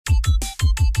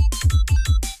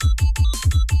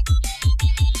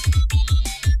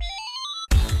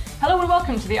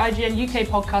to the IGN UK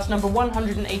podcast number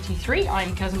 183.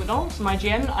 I'm Kez McDonald from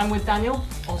IGN. I'm with Daniel,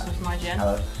 also from IGN.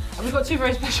 Hello. And we've got two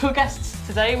very special guests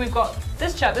today. We've got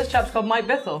this chap. This chap's called Mike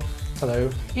Bithell. Hello.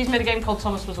 He's made a game called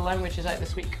Thomas Was Alone, which is out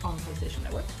this week on PlayStation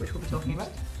Network, which we'll be talking about.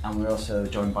 And we're also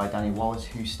joined by Danny Wallace,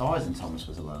 who stars in Thomas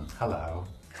Was Alone. Hello.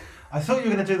 I thought you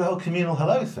were going to do the whole communal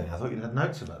hello thing. I thought you had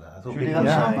notes about that. I thought Should we do that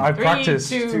now? I 3, practiced.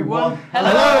 2, 1.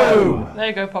 Hello! There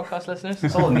you go, podcast listeners.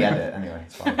 It's all in the edit, anyway.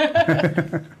 It's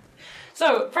fine.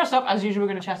 So, first up, as usual, we're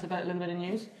going to chat about a little bit of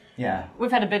news. Yeah.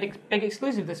 We've had a big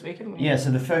exclusive this week, haven't we? Yeah,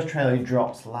 so the first trailer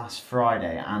dropped last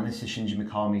Friday, and this is Shinji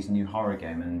Mikami's new horror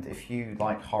game. And if you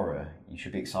like horror, you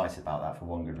should be excited about that for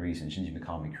one good reason. Shinji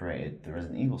Mikami created the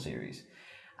Resident Evil series.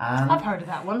 And I've heard of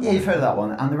that one. Yeah, you've heard of that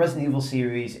one. And the Resident Evil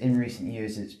series, in recent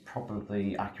years, it's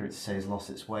probably accurate to say has lost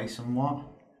its way somewhat.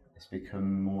 It's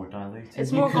become more diluted.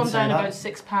 It's You more could gone say down that. about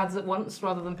 6 paths at once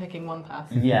rather than picking one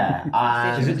path. Yeah.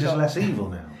 And Is it just less evil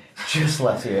now? just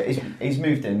less here. He's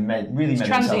moved in, really made himself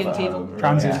transient at evil. home.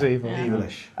 Transient Yeah. evil. Yeah.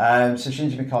 Evilish. So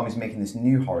Shinji Mikami's making this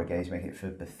new horror game. He's making it for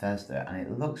Bethesda, and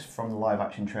it looks from the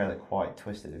live-action trailer quite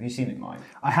twisted. Have you seen it, Mike?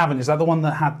 I haven't. Is that the one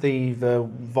that had the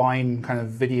Vine kind of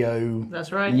video?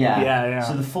 That's right. Yeah.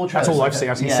 So the full trailer. That's all I've seen.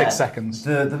 I've seen 6 seconds.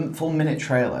 The full minute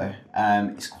trailer.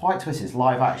 It's quite twisted. It's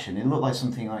live action. It looked like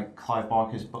something like Clive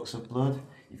Barker's Books of Blood.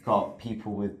 You've got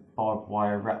people with barbed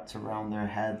wire wrapped around their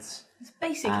heads. It's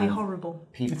basically horrible.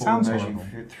 People It sounds emerging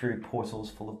horrible. through portals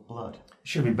full of blood. It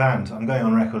should be banned. I'm going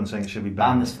on record and saying it should be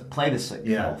Ban banned. this. Play this sick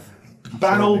Yeah. filth.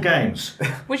 Ban all games.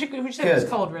 We should say what it's Good.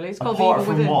 called, really. It's called Apart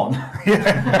The Evil from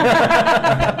Within. one.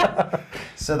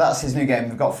 So that's his new game.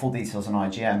 We've got full details on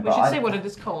IGN. We should say what it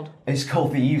is called. It's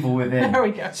called The Evil Within. There we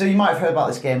go. So you might have heard about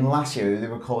this game last year. They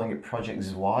were calling it Project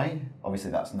Zwei. Obviously,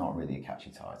 that's not really a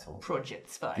catchy title. Project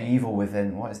The Spy. Evil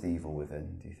Within. What is The Evil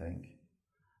Within, do you think?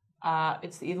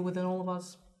 It's the evil within all of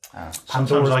us.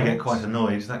 Sometimes I get box. quite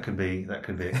annoyed. That could be it,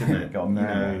 couldn't it? Got You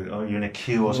know, oh, you're in a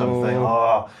queue or something.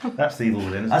 Oh, that's the evil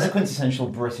within. That's a Isn't it? quintessential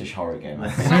British horror game, I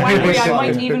think. So angry I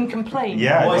might even complain.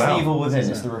 Yeah. What is well. The Evil Within?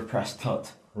 It's the repressed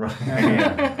tut.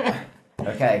 Right.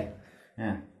 Okay.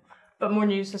 Yeah. But more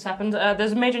news has happened.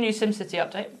 There's a major new SimCity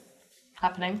update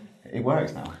happening. It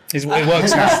works now. It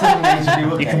works. That's the major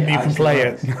new You can update. play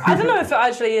Actually it. works. I don't know if it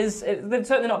actually is. They've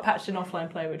certainly not patched in offline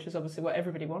play, which is obviously what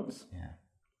everybody wants. Yeah.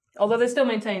 Although they still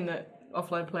maintain that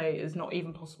offline play is not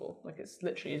even possible. Like it's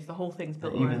literally the whole thing's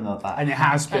built But even around. though that. And it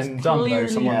has That's been done though. clearly-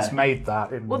 Someone's Yeah. made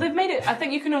that. In... Well, they've made it. I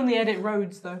think you can only edit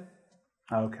roads though.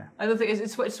 Okay. I don't think it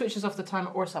switches off the timer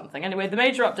or something. Anyway, the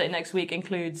major update next week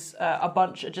includes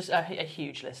a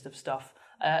huge list of stuff.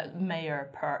 Mayor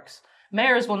perks.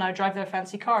 Mayors will now drive their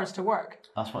fancy cars to work.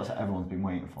 That's what everyone's been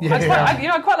waiting for. Yeah.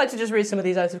 I'd quite like to just read some of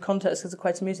these out of context because they're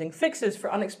quite amusing. Fixes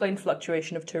for unexplained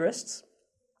fluctuation of tourists.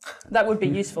 That would be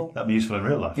useful. That'd be useful in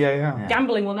real life. Yeah.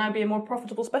 Gambling will now be a more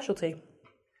profitable specialty.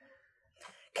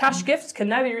 Cash gifts can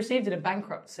now be received in a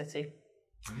bankrupt city.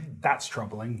 That's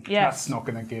troubling. Yes. That's not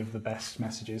going to give the best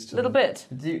messages to A little them. bit.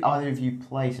 Do either of you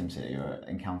play SimCity or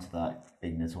encounter that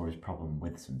big notorious problem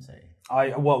with SimCity?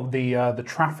 The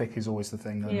traffic is always the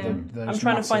thing. Yeah. There's I'm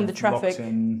trying to find the massive traffic.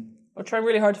 locked-in- I'm trying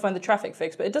really hard to find the traffic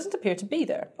fix, but it doesn't appear to be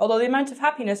there. Although the amount of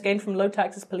happiness gained from low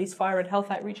taxes, police, fire, and health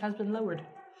outreach has been lowered.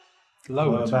 Well,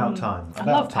 Loads. about time. I About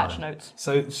love time. patch notes.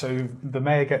 So the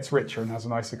mayor gets richer and has a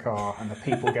nicer car, and the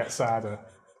people get sadder.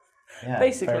 Yeah.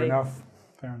 Basically. Fair enough.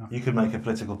 You could make a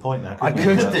political point now. I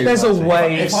couldn't you? could. do There's a that.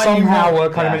 way If I knew somehow more- a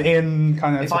kind of an yeah. in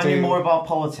kind of. If to I knew do- more about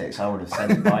politics, I would have said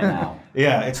it by now.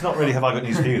 Yeah, it's not really have I got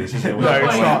news for you, this is it? No,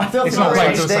 it's I not. don't It's think not that's playing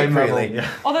my to the stick, same level. really. Yeah.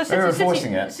 Although They're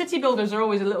enforcing it. city builders are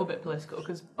always a little bit political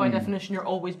because by definition you're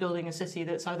always building a city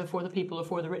that's either for the people or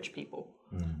for the rich people.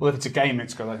 Well, if it's a game,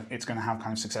 it's going to have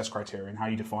kind of success criteria, and how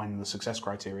you define the success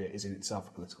criteria is in itself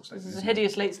a political statement. This is a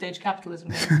hideous late stage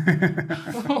capitalism game.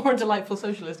 Or a delightful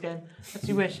socialist game, as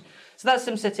you wish. So that's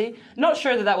SimCity. Not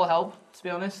sure that will help, to be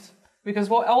honest. Because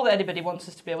all that anybody wants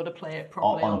is to be able to play it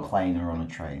properly. On a plane or on a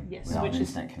train Yes, without which an is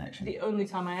internet connection. The only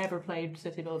time I ever played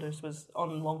City Builders was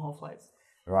on long haul flights.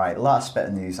 Right, last bit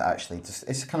of news actually.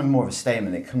 It's kind of more of a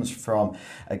statement. It comes from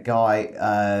a guy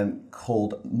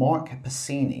called Mark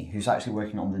Pacini, who's actually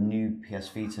working on the new PS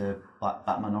Vita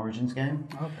Batman Origins game.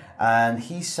 Okay. And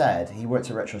he said he worked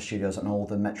at Retro Studios on all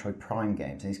the Metroid Prime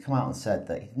games, and he's come out and said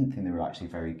that he didn't think they were actually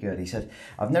very good. He said,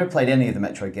 "I've never played any of the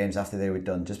Metroid games after they were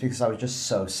done, just because I was just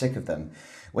so sick of them.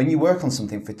 when you work on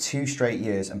something for 2 straight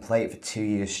years and play it for 2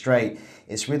 years straight,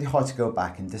 it's really hard to go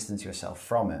back and distance yourself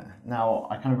from it. Now,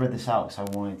 I kind of read this out because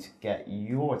I wanted to get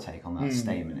your take on that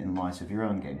statement in light of your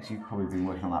own game, because you've probably been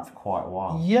working on that for quite a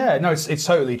while. Yeah, no, it's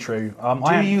totally true.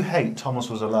 Do you hate Thomas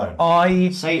Was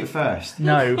Alone? Say it first.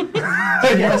 No.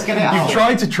 Let's get it out. You've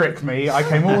tried to trick me. I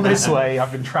came all this way.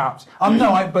 I've been trapped.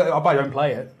 No, but I don't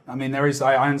play it. I mean, there is.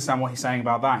 I understand what he's saying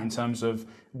about that in terms of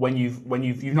when you've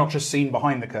not just seen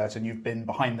behind the curtain, you've been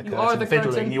behind the curtain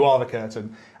fiddling. Curtain. You are the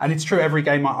curtain, and it's true. Every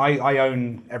game I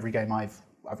own, every game I've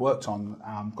worked on,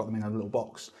 got them in a little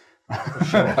box.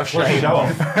 Show off.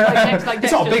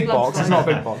 It's not a big box. It's not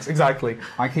a big box. Exactly.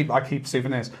 I keep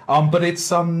souvenirs. But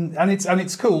it's and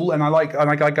it's cool, and I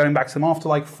like going back to them after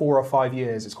like 4 or 5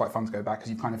 years. It's quite fun to go back because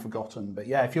you've kind of forgotten. But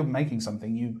yeah, if you're making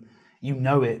something, you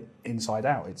know it inside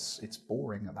out. It's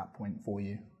boring at that point for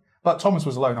you. But Thomas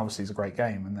Was Alone obviously is a great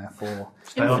game, and therefore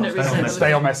Stay on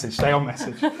message. Stay on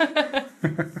message.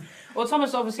 Well,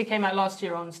 Thomas obviously came out last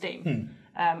year on Steam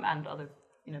and other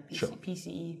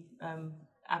PCE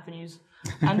avenues,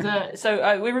 and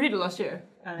so we reviewed it last year,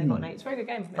 and it got an 8. It's a very good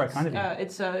game. Very kind of you.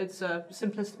 It's a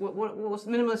simplest, what was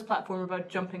minimalist platform about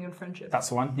jumping and friendship. That's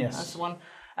the one. Yes, that's the one.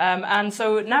 And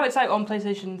so now it's out on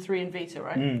PlayStation 3 and Vita,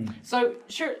 right? So,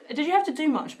 sure, did you have to do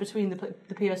much between the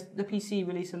PC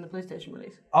release and the PlayStation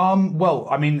release? Well,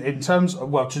 I mean, in terms of,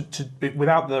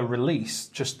 without the release,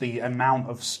 just the amount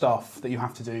of stuff that you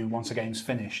have to do once a game's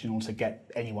finished in order to get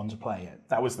anyone to play it.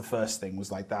 That was the first thing.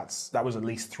 That was at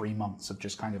least 3 months of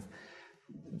just kind of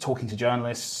talking to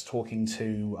journalists, talking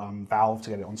to Valve to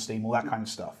get it on Steam, all that kind of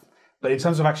stuff. But in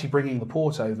terms of actually bringing the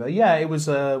port over, yeah, it was.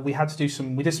 We did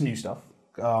some new stuff.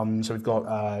 So we've got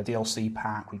a DLC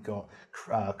pack, we've got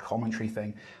a commentary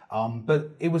thing, but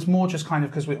it was more just kind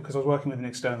of because I was working with an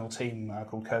external team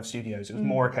called Curve Studios. It was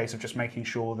more a case of just making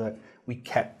sure that we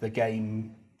kept the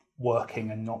game working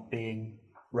and not being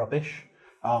rubbish,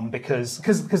 because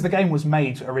the game was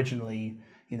made originally,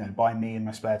 by me in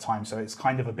my spare time, so it's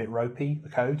kind of a bit ropey, the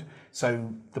code.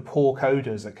 So the poor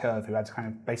coders at Curve who had to kind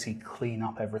of basically clean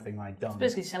up everything I'd done.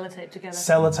 It's basically sellotape together.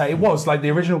 Sellotape, it was like the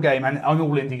original game, and all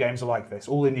indie games are like this.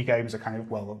 All indie games are kind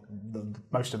of,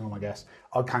 most of them, I guess,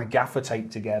 are kind of gaffer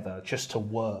taped together just to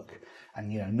work and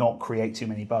not create too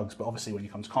many bugs. But obviously when you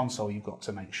come to console, you've got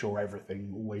to make sure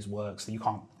everything always works, so you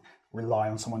can't rely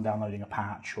on someone downloading a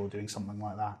patch or doing something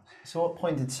like that. So what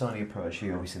point did Sony approach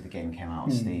you? Obviously the game came out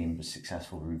on Steam, was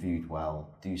successful, reviewed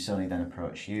well. Do Sony then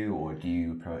approach you, or do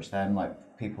you approach them?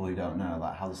 Like, people who don't know,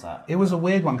 like, how does that... It was a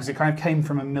weird one because it kind of came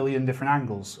from a million different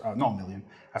angles. Not a million,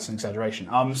 that's an exaggeration.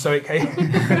 So it came...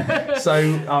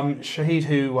 Shahid,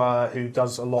 who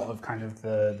does a lot of kind of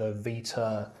the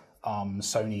Vita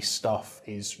Sony stuff,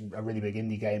 is a really big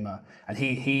indie gamer, and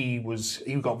he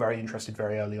got very interested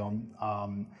very early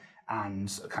on,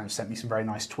 and kind of sent me some very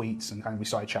nice tweets, and kind of we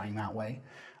started chatting that way.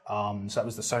 So that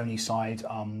was the Sony side.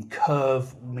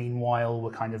 Curve, meanwhile, were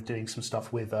kind of doing some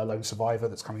stuff with Lone Survivor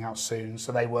that's coming out soon.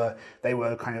 So they were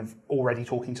kind of already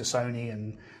talking to Sony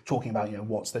and talking about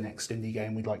what's the next indie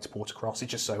game we'd like to port across. It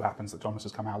just so happens that Thomas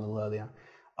has come out a little earlier.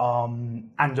 And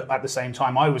at the same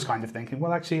time, I was kind of thinking,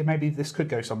 well, actually, maybe this could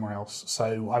go somewhere else.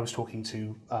 So I was talking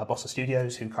to Bossa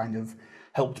Studios, who kind of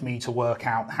helped me to work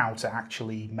out how to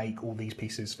actually make all these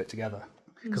pieces fit together.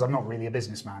 Because I'm not really a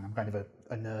businessman. I'm kind of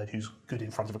a nerd who's good in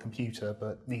front of a computer,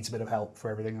 but needs a bit of help for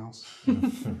everything else.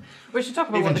 We should talk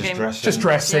about what the game is. Just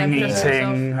dressing, Yeah,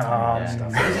 eating.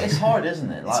 It's hard, isn't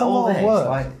it? Like, It's a lot of work.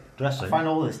 Like, Dressing. I find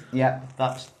all this. Yeah,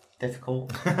 that's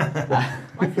difficult.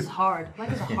 Life is hard.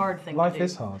 Life is a hard thing Life to do.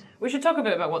 is hard. We should talk a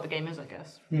bit about what the game is, I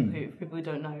guess. People who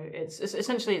don't know. It's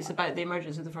essentially about the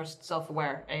emergence of the first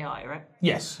self-aware AI, right?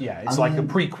 Yes, yeah. It's like a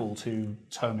prequel to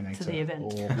Terminator. To the event.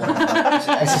 Or So in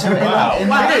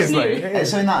that's new.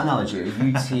 in that analogy, a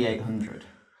UT800.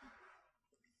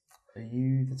 Are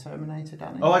you the Terminator,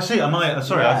 Danny? Oh, I see.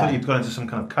 Sorry, I thought you'd gone into some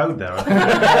kind of code there.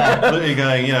 Literally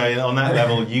going, on that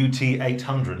level,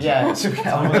 UT800. Yeah, it's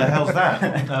okay. What the hell's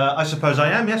that? I suppose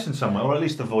I am, yes, in some way, or at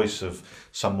least the voice of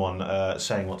someone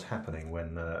saying what's happening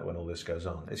when all this goes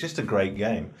on. It's just a great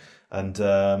game, and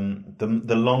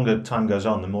the longer time goes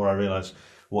on, the more I realise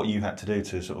what you had to do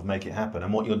to sort of make it happen,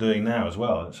 and what you're doing now as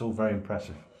well. It's all very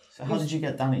impressive. So how did you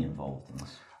get Danny involved in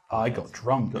this? I got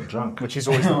drunk, which is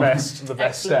always the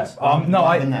best step. I'm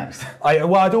a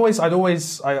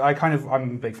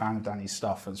big fan of Danny's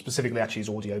stuff, and specifically actually his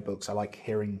audiobooks. I like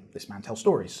hearing this man tell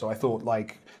stories. So I thought I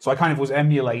kind of was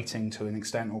emulating to an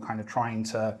extent, or kind of trying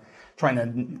to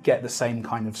get the same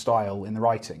kind of style in the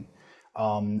writing.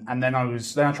 And then I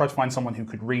tried to find someone who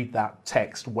could read that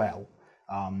text well.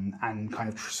 and kind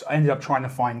of I ended up trying to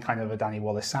find kind of a Danny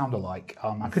Wallace sound-alike.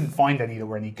 I couldn't find any that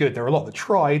were any good. There were a lot that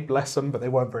tried, bless them, but they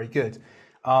weren't very good. Did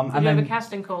you have a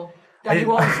casting call? Danny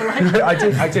Wallace,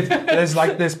 I did.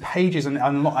 There's pages, and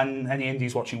any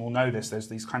indies watching will know this. There's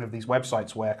these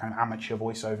websites where kind of amateur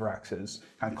voiceover actors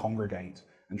kind of congregate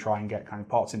and try and get kind of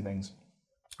parts in things.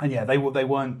 And yeah, they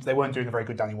weren't doing a very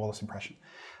good Danny Wallace impression.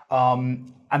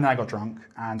 And then I got drunk,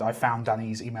 and I found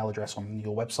Danny's email address on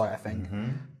your website, I think,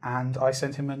 and I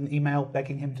sent him an email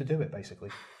begging him to do it,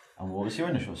 basically. And what was your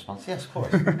initial response? Yes, of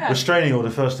course. Restraining order,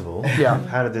 first of all. Yeah.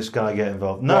 How did this guy get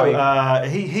involved? No,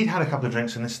 he'd had a couple of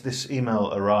drinks, and this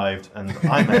email arrived, and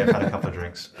I may have had a couple of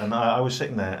drinks, and I was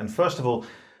sitting there, and first of all,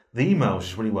 the email was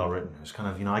just really well written. It was kind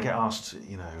of, I get asked,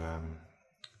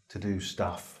 to do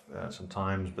stuff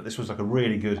sometimes, but this was like a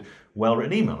really good,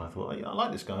 well-written email. I thought, I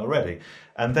like this guy already.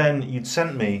 And then you'd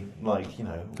sent me,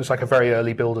 It's like a very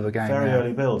early build of the game.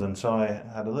 Early build, and so I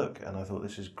had a look, and I thought,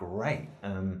 this is great.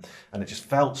 And it just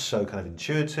felt so kind of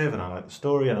intuitive, and I liked the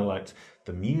story, and I liked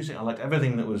the music, I liked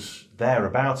everything that was there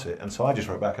about it. And so I just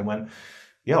wrote back and went,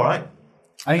 yeah, all right.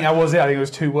 I think that was it. I think it was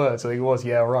 2 words. I think it was,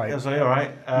 yeah, all right. I was like, all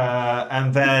right.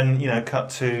 And then, cut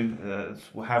to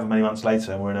however many months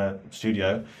later, and we're in a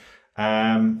studio.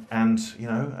 And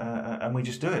we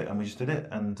just do it, and we just did it,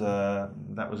 and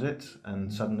that was it.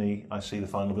 And suddenly I see the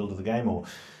final build of the game, or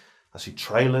I see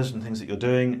trailers and things that you're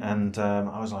doing, and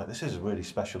I was like, this is a really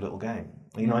special little game.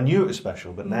 I knew it was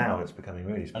special, but now it's becoming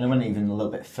really special. And it went even a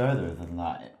little bit further than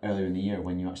that earlier in the year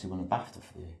when you actually won a BAFTA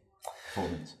for the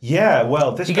performance. Yeah,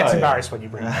 well, this he guy... gets embarrassed when you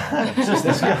bring it up.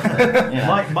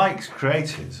 Yeah. Mike's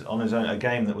created on his own a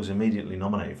game that was immediately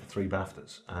nominated for 3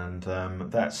 BAFTAs, and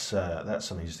that's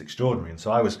something just extraordinary. And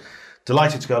so I was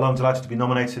delighted to go along, delighted to be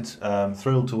nominated,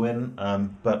 thrilled to win,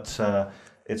 but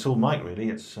it's all Mike, really.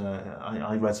 It's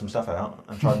I read some stuff out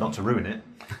and tried not to ruin it,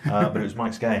 but it was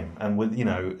Mike's game, and with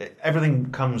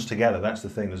everything comes together. That's the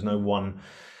thing. There's no one.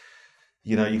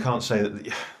 You can't say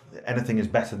that anything is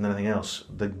better than anything else.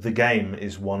 The game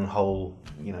is one whole,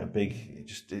 big.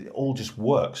 It all just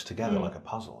works together like a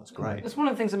puzzle. It's great. That's one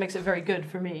of the things that makes it very good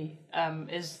for me.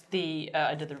 Is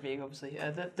I did the review, obviously.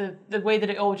 The way that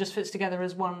it all just fits together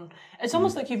as one. It's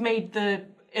almost like you've made the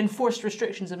enforced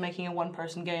restrictions of making a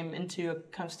one-person game into a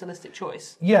kind of stylistic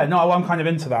choice. Yeah, no, I'm kind of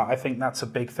into that. I think that's a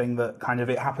big thing that kind of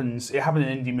it happened in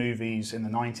indie movies in the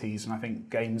 90s, and I think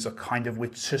games are we're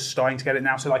just starting to get it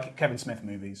now. So like Kevin Smith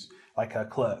movies, like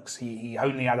Clerks, he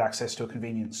only had access to a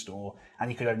convenience store,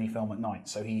 and he could only film at night.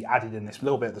 So he added in this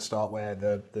little bit at the start where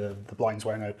the blinds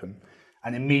weren't open,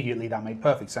 and immediately that made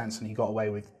perfect sense, and he got away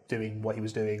with doing what he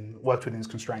was doing, worked within his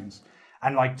constraints.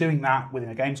 And doing that within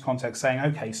a games context, saying,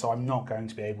 okay, so I'm not going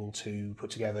to be able to put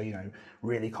together,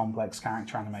 really complex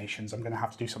character animations. I'm going to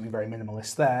have to do something very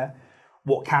minimalist there.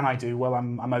 What can I do? Well,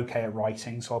 I'm okay at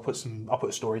writing, so I'll put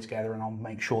a story together, and I'll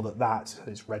make sure that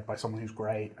is read by someone who's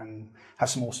great and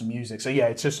has some awesome music. So yeah,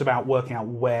 it's just about working out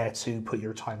where to put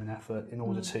your time and effort in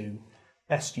order to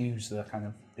best use the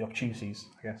opportunities,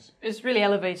 I guess. It's really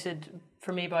elevated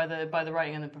for me by the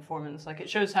writing and the performance. It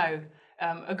shows how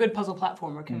a good puzzle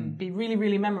platformer can be really,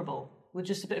 really memorable with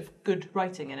just a bit of good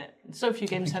writing in it. So few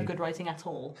games have good writing at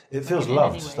all. It feels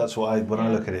loved. That's what when I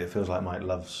look at it, it feels like Mike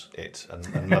loves it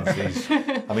and loves these.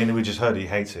 I mean, we just heard he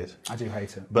hates it. I do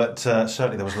hate it. But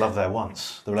certainly there was love there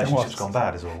once. The relationship's gone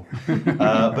bad is all.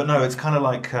 But no, it's kind of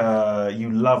like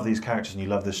you love these characters and you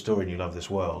love this story and you love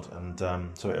this world. And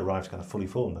so it arrives kind of fully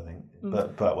formed, I think.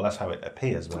 But that's how it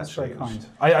appears. But that's very kind.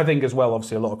 I think as well,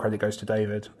 obviously, a lot of credit goes to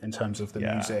David in terms of the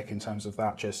music, in terms of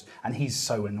that. And he's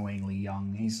so annoyingly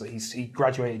young. He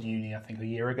graduated uni, I think, a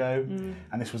year ago,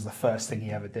 and this was the first thing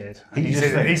he ever did.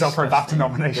 He's up for a BAFTA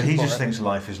nomination. He just thinks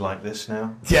life is like this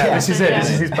now. Yeah, this is it. This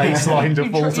is his baseline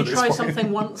default. You try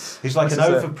something once. He's like an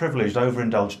overprivileged,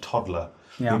 overindulged toddler.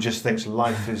 Who just thinks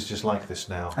life is just like this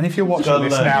now. And if you're watching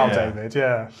this now, David,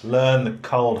 learn the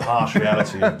cold, harsh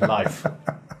reality of life.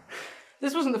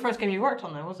 This wasn't the first game you worked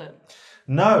on, though, was it?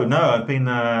 No. I've been.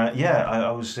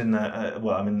 I was in.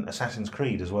 I'm in Assassin's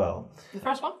Creed as well. The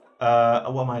first one?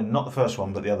 Not the first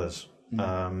one, but the others.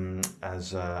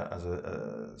 As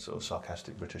a sort of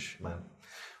sarcastic British man,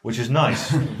 which is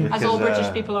nice. Because, as all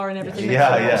British people are in everything.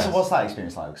 So what's that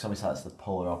experience like? Because obviously that's the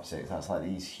polar opposite. That's like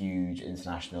these huge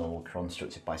international,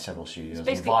 constructed by several studios. It's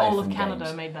basically all of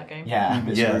Canada made that game. Yeah, a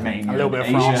little bit of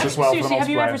France as well. Seriously, have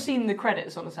you ever seen the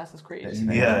credits on Assassin's Creed?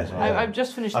 I've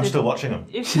just finished. I'm still watching them.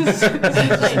 It's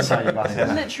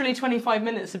literally 25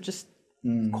 minutes of just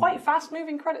quite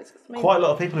fast-moving credits. Quite a lot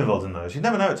of people involved in those. You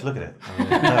never know it to look at it.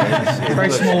 It's a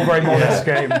very small, very modest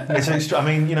game. The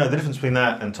difference between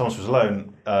that and Thomas Was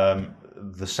Alone,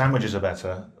 the sandwiches are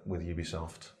better with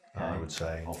Ubisoft. I would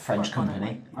say. Or French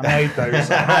company. I made those,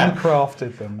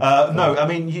 handcrafted them. No, I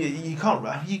mean you can't.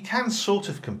 You can sort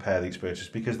of compare the experiences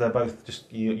because they're both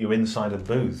just you're inside a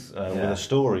booth with a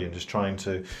story and just trying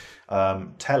to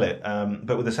tell it.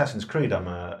 But with Assassin's Creed, I'm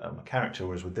a character,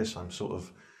 whereas with this, I'm sort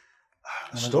of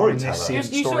a storyteller.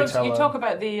 You talk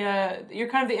about you're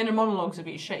kind of the inner monologues of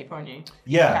each shape, aren't you?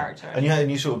 Yeah, Character.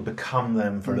 and you sort of become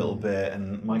them for a little bit,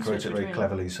 and Mike wrote it very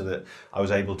cleverly so that I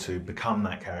was able to become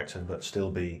that character but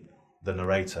still be the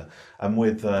narrator. And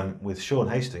with Sean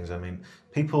Hastings, I mean,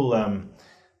 people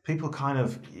kind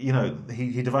of,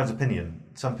 he divides opinion.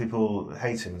 Some people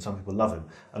hate him and some people love him,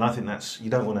 and I think you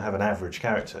don't want to have an average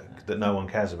character that no one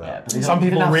cares about. Yeah, but some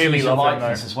people really love him though.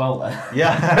 as well. Then.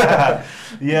 Yeah,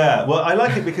 yeah. Well, I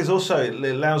like it because also it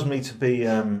allows me to be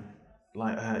I'm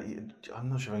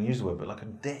not sure if I can use the word, but like a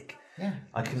dick. Yeah,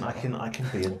 I can be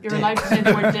a dick. You're allowed to say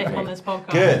the word dick on this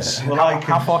podcast. Good. Well,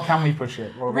 how far can we push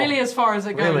it? Really, as far as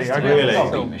it goes. Really? Okay. Really?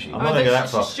 I'm I'm not going to go that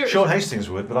far. Sure. Sean Hastings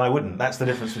would, but I wouldn't. That's the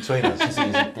difference between us. Because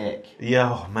he's a dick.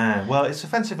 Yeah, oh man. Well, it's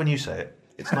offensive when you say it.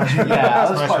 It's nice. Yeah, that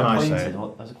was nice quite when I say pointed.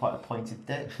 it. That was quite a pointed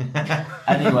dick.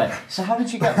 Anyway, so how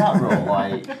did you get that role?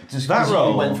 Like, just That 'cause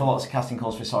role? you went for lots of casting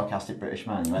calls for a sarcastic British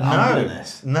man. You went, I'm good at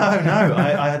this. No.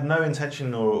 I had no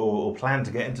intention or plan to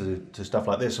get into stuff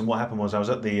like this. And what happened was I was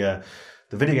at the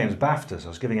Video Games BAFTAs. I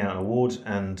was giving out an award,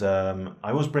 and I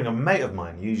always bring a mate of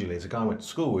mine. Usually, it's a guy I went to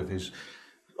school with who's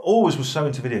always was so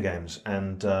into video games,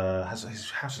 and his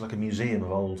house is like a museum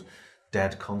of old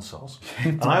dead consoles.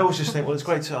 And I always just think, well, it's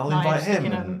great. I'll invite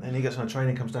him, and he gets on a train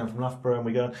and comes down from Loughborough, and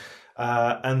we go.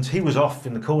 And he was off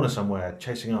in the corner somewhere,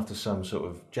 chasing after some sort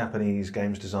of Japanese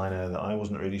games designer that I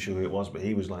wasn't really sure who it was, but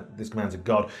he was like, this man's a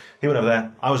god. He went over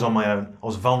there. I was on my own. I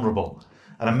was vulnerable.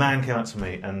 And a man came up to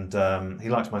me, and he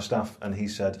liked my stuff, and he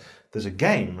said, there's a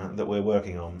game that we're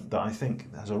working on that I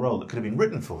think has a role that could have been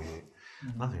written for you.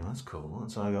 And I think, well, that's cool.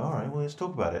 And so I go, all right, well, let's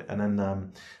talk about it. And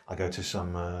then I go to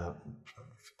some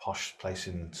posh place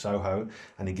in Soho,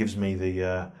 and he gives me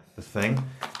the thing,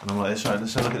 and I'm like, right,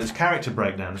 let's have a look at this character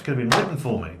breakdown. This could have been written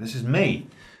for me. This is me,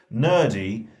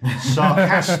 nerdy,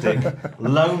 sarcastic,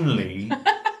 lonely.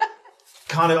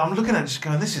 Kind of, I'm looking at it just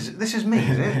going, this is me,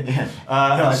 is it? Yeah.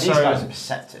 These guys are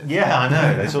perceptive. Yeah, I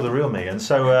know. They saw the real me, and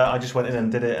so I just went in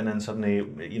and did it, and then suddenly,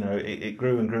 it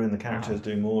grew and grew, and the character is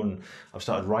doing more, and I've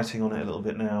started writing on it a little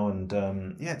bit now, and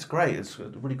yeah, it's great. It's a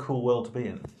really cool world to be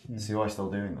in. So you are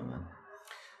still doing them then?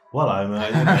 Well, I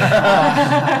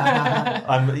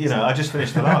just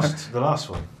finished the last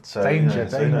one. So, danger.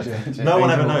 No one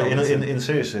ever knows. In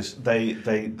seriousness, they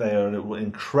are an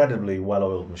incredibly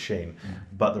well-oiled machine,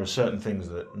 but there are certain things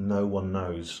that no one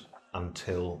knows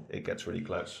until it gets really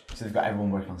close. So they've got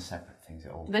everyone working on separate things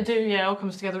at all. They do, yeah. It all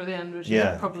comes together at the end, which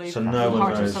is probably so no the one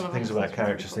heart of knows some of things it. about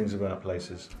characters, things about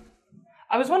places.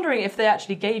 I was wondering if they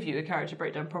actually gave you a character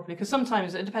breakdown properly, because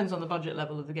sometimes it depends on the budget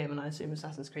level of the game, and I assume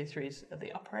Assassin's Creed 3 is at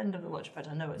the upper end of the watch, but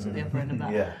I know it's at the upper end of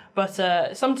that. Yeah.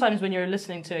 But sometimes when you're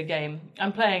listening to a game,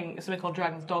 I'm playing something called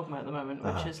Dragon's Dogma at the moment,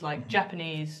 which is like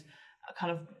Japanese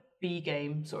kind of B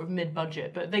game, sort of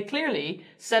mid-budget, but they clearly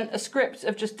sent a script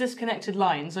of just disconnected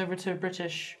lines over to a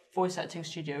British voice acting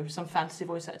studio, some fantasy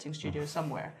voice acting studio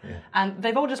somewhere. Yeah. And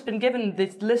they've all just been given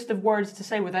this list of words to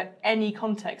say without any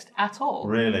context at all.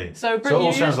 Really? So it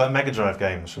all sounds like Mega Drive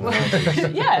games from the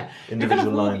 90s. Yeah.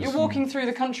 Individual lines. You're walking through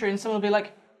the country and someone will be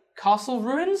like, castle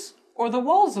ruins? Or the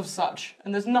walls of such?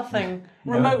 And there's nothing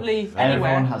remotely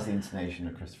anywhere. Everyone has the intonation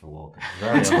of Christopher Walken.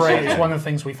 It's great. It's one of the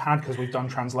things we've had because we've done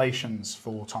translations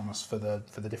for Thomas for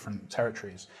the different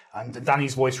territories, and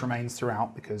Danny's voice remains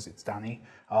throughout because it's Danny.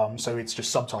 So it's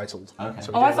just subtitled. Okay.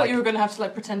 So I thought you were going to have to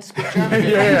like pretend to speak German.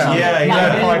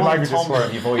 Tom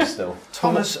of your voice still.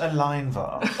 Thomas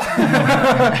Alleinvar.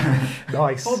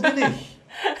 Nice. Or Billy.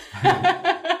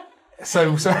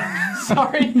 So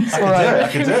Sorry. I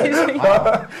could do it.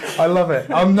 I love it.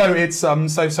 No, it's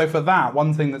so for that,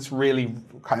 one thing that's really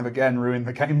kind of again ruined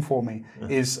the game for me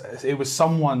is it was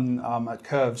someone at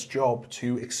Curve's job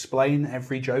to explain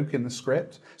every joke in the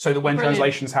script, so that when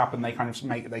translations happen, they kind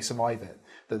of they survive it.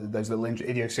 Those little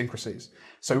idiosyncrasies.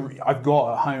 So I've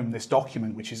got at home this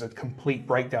document which is a complete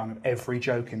breakdown of every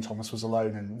joke in Thomas Was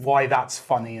Alone and why that's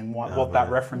funny and what that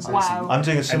reference is. Wow. I'm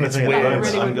doing a similar thing at the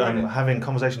moment. Really I'm having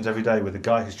conversations every day with a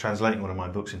guy who's translating one of my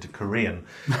books into Korean,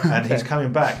 and he's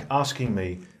coming back asking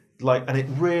me, and it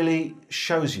really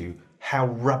shows you how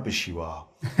rubbish you are.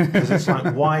 Because it's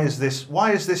like, why is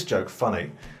this joke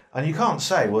funny? And you can't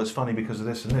say, well, it's funny because of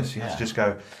this and this. You have to just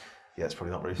go, yeah, it's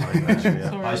probably not really funny. Actually,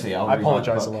 Actually, I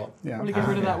apologise a lot. Yeah. Probably get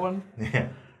rid of that one. Yeah.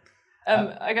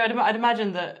 I'd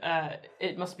imagine that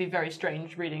it must be very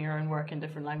strange reading your own work in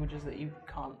different languages that you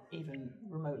can't even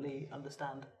remotely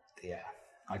understand. Yeah.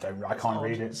 I can't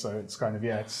read it, so it's kind of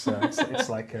it's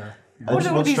like.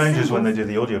 What's strange is when they do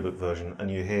the audiobook version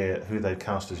and you hear who they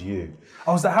cast as you.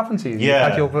 Oh, has that happened to you? Yeah. You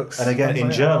had your books. And again,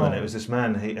 in German, it was this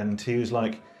man, he was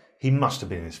like, he must have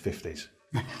been in his 50s.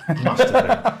 Must have been.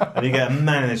 And you get a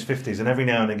man in his 50s, and every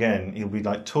now and again, he'll be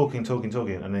like talking,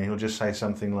 and then he'll just say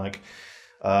something like,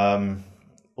 und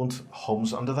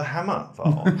Holmes under the hammer.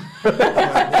 What?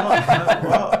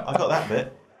 I got that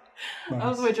bit. I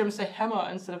love the way Germans say hammer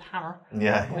instead of hammer.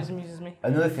 Yeah. Always amuses me.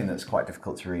 Another thing that's quite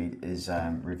difficult to read is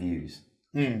reviews.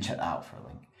 Check that out for a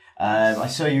link. I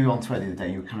saw you on Twitter the other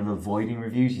day. You were kind of avoiding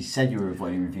reviews. You said you were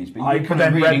avoiding reviews, but you were kind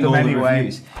of reading all the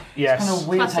reviews. Yes. It's kind of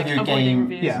weird to have your game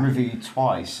reviews. reviewed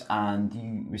twice, and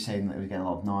you were saying that it was getting a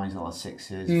lot of 9s, a lot of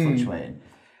 6s, fluctuating.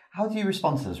 How do you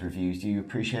respond to those reviews? Do you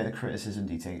appreciate the criticism?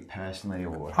 Do you take it personally,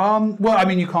 or? Well, I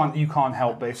mean, you can't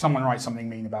help. But if someone writes something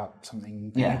mean about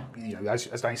something,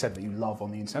 as Danny said, that you love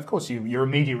on the internet, of course, your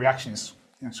immediate reaction is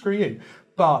screw you.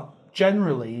 But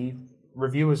generally,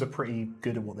 reviewers are pretty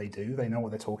good at what they do. They know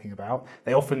what they're talking about.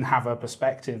 They often have a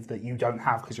perspective that you don't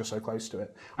have because you're so close to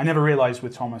it. I never realised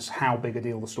with Thomas how big a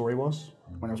deal the story was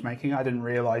when I was making it. I didn't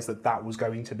realise that was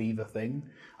going to be the thing.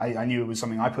 I knew it was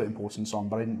something I put importance on,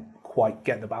 but I didn't quite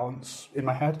get the balance in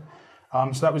my head.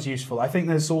 So that was useful. I think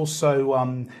there's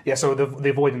also, so the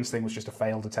avoidance thing was just a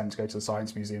failed attempt to go to the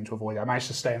Science Museum to avoid it. I managed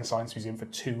to stay in the Science Museum for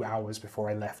 2 hours before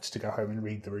I left to go home and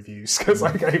read the reviews because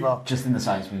I gave up. Just in the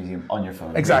Science Museum on your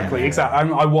phone. Exactly.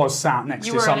 I was sat next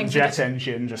to some jet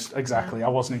engine, I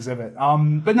was an exhibit.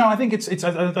 But no, I think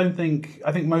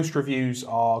I think most reviews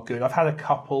are good. I've had a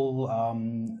couple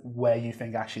where you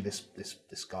think actually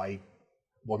this guy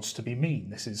wants to be mean.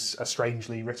 This is a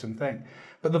strangely written thing.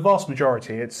 But the vast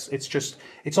majority, it's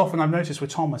often, I've noticed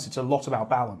with Thomas, it's a lot about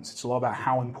balance. It's a lot about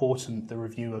how important the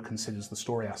reviewer considers the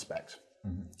story aspect.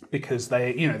 Because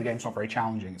the game's not very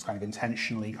challenging. It's kind of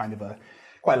intentionally kind of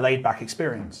quite a laid-back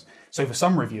experience. So for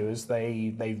some reviewers,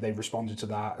 they've responded to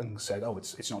that and said, oh,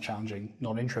 it's not challenging,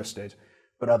 not interested.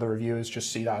 But other reviewers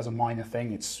just see that as a minor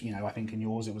thing. It's, I think in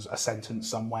yours it was a sentence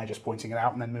somewhere, just pointing it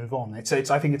out and then move on. I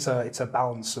think it's a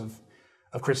balance of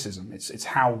criticism. It's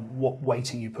what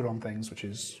weighting you put on things, which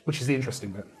is the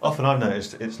interesting bit. Often I've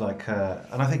noticed it's like,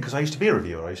 and I think because I used to be a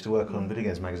reviewer, I used to work on video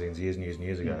games magazines years and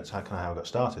years ago. It's kind of how I got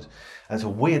started. And it's a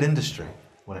weird industry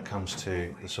when it comes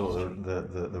to the sort of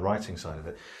the writing side of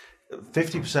it.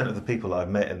 50% of the people that I've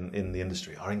met in the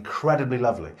industry are incredibly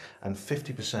lovely, and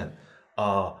 50%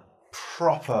 are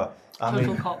proper.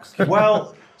 Total cocks.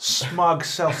 Well, smug,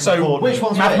 self-important. So which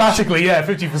one's mathematically,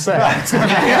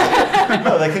 50%.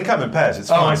 No, they can come in pairs. It's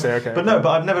fine. Oh, I see. Okay. But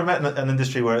I've never met an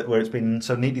industry where it's been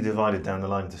so neatly divided down the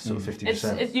line to sort of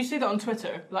 50%. You see that on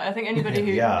Twitter. Like I think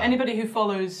anybody who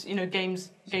follows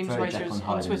games writers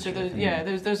on Twitter,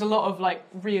 there's a lot of like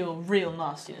real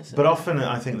nastiness. But often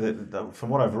I think that from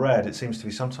what I've read, it seems to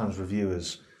be sometimes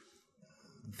reviewers,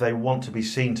 they want to be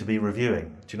seen to be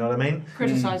reviewing. Do you know what I mean?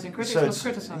 Criticising. Critics must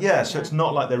criticise. Yeah, so it's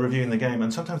not like they're reviewing the game,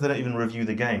 and sometimes they don't even review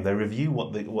the game. They review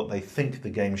what they think the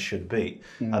game should be,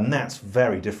 and that's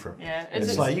very different. Yeah,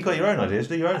 it's like you got your own ideas,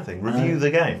 do your own thing, review the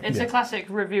game. It's a classic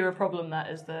reviewer problem. That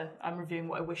is I'm reviewing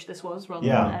what I wish this was rather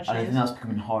than And actually. I think that's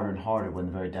becoming harder and harder when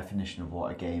the very definition of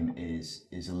what a game is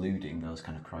eluding those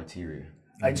kind of criteria.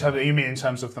 You mean in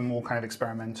terms of the more kind of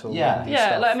experimental? Yeah.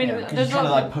 Stuff? Like, I mean, Because you're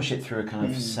trying to push it through a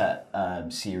kind of set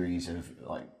series of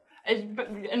like.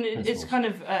 It's kind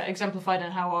of exemplified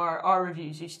in how our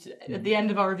reviews used to. At the end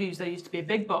of our reviews, there used to be a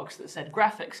big box that said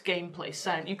graphics, gameplay,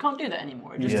 sound. You can't do that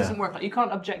anymore. It just doesn't work. Like you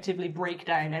can't objectively break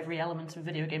down every element of a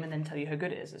video game and then tell you how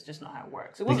good it is. It's just not how it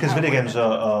works. Because video games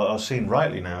are seen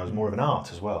rightly now as more of an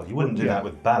art as well. You wouldn't do that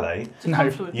with ballet.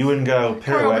 No. You wouldn't go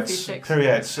pirouettes,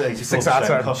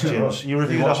 84% costumes. You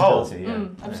review the whole.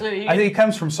 Absolutely. I think it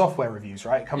comes from software reviews,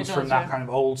 right? It comes from that kind of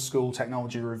old school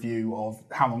technology review of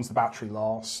how long's the battery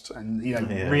last. And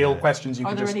real questions you Are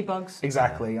can there just... any bugs?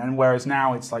 Exactly. And whereas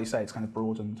now it's like you say, it's kind of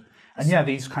broadened. And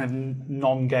these kind of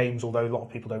non-games, although a lot of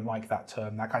people don't like that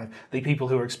term, that kind of the people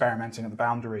who are experimenting at the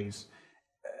boundaries,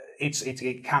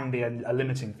 it can be a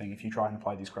limiting thing if you try and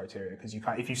apply these criteria, because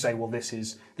if you say, well, this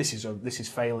is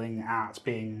failing at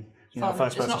being a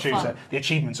first-person shooter. The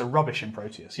achievements are rubbish in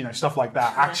Proteus. Stuff like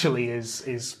that actually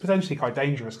is potentially quite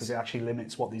dangerous because it actually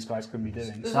limits what these guys can be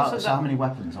doing. So how many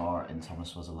weapons are in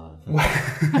Thomas Was Alone? There's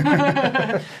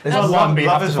one.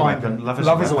 Love is a weapon. Love is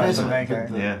a weapon. There you go.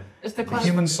 Yeah. It's the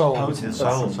human soul.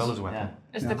 Soul is a weapon.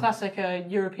 It's the classic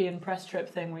European press trip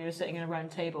thing where you're sitting in a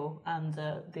round table and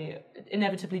the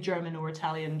inevitably German or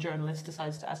Italian journalist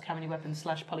decides to ask how many weapons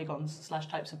 / polygons /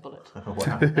 types of bullet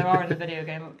Wow. there are in the video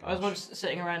game. I was once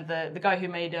sitting around the guy who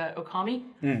made Okami.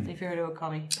 If you heard of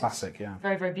Okami. Classic, yeah.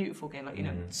 Very, very beautiful game. Like,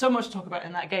 so much to talk about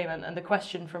in that game. And the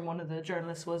question from one of the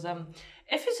journalists was,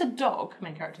 if it's a dog,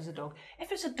 main character's a dog,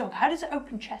 if it's a dog, how does it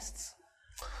open chests?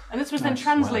 And this was then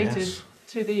translated... Well, yes.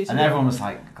 To the And everyone was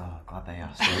like, God, glad they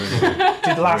asked.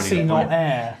 Did Lassie really not point.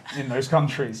 air in those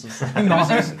countries?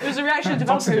 It was a reaction of the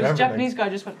developer. It was a Japanese guy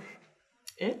just went,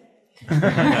 eh?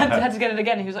 had to get it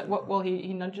again. He was like, what? Well,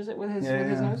 he nudges it with his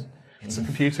nose. It's a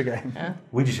computer game. Yeah.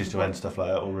 We just used to end stuff like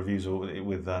that, or reviews, or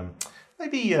with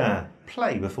maybe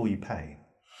play before you pay.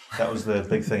 That was the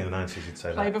big thing in the 90s. You'd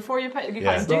say Play that. before you pay. You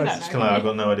Yeah, can't do that it's now. kind of, I've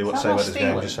got no idea what to Is say that about not this game.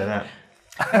 stealing? Just say that.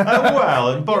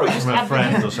 Borrow it from a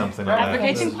friend or something like that.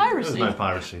 Advocating piracy. There's no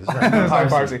piracy. There's There's no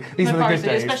piracy. These No are the piracy, good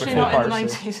days especially before not in the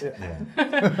piracy. 90s.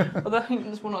 Yeah. Although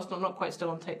this one was not quite still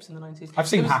on tapes in the 90s. I've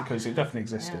seen There was- hackers who definitely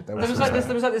existed. Yeah. There There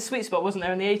was like this sweet spot, wasn't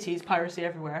there, in the 80s? Piracy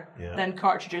everywhere. Yeah. Then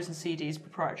cartridges and CDs,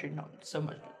 proprietary, not so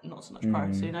much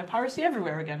piracy. Now piracy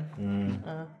everywhere again.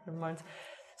 Never mind.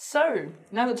 So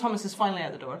now that Thomas is finally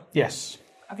out the door, Yes.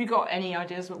 have you got any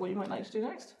ideas about what you might like to do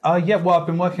next? Yeah, well, I've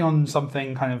been working on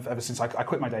something kind of ever since I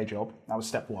quit my day job. That was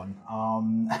step one.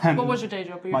 And What was your day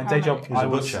job? Were you my a day job, paramedic?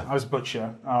 was a I butcher. was a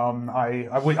butcher.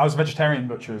 I was a vegetarian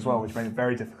butcher as well, which made it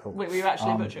very difficult. Wait, were you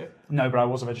actually a butcher? No, but I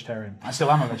was a vegetarian. I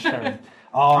still am a vegetarian.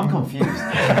 I'm confused.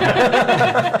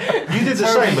 You did the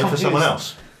same, but for someone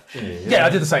else. Yeah, I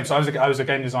did the same. So I was a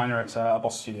game designer at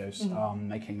Boss Studios,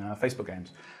 making Facebook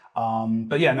games.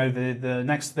 But yeah, no, the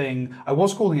next thing, I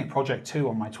was calling it Project 2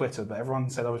 on my Twitter, but everyone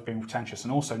said I was being pretentious.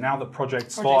 And also, now that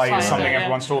Project Spy Spy, is something yeah.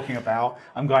 everyone's talking about,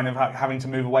 I'm kind of having to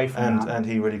move away from that. And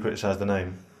he really criticised the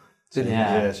name. Did he?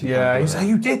 Yeah. Yes, Yeah, he said,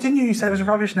 you did, didn't you? You said it was a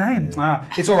rubbish name.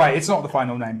 It's all right. It's not the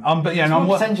final name. But yeah, It's no,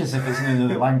 more pretentious if it's in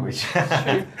another language.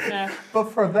 Yeah.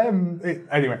 but for them,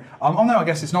 anyway. Oh no, I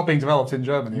guess it's not being developed in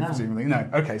Germany, No. presumably. No,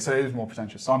 okay, so it is more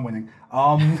pretentious. So I'm winning.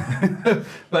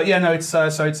 But yeah, no, it's so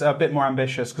it's a bit more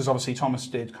ambitious because obviously Thomas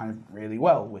did kind of really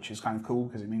well, which is kind of cool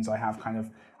because it means I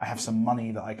have some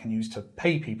money that I can use to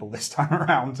pay people this time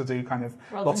around to do kind of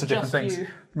Rather lots of than different just things,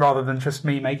 you. rather than just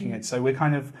me making it. So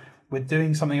we're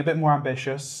doing something a bit more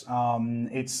ambitious.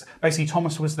 It's basically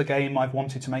Thomas was the game I've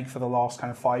wanted to make for the last kind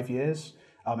of 5 years.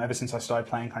 Ever since I started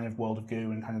playing kind of World of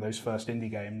Goo and kind of those first indie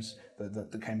games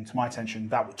that came to my attention,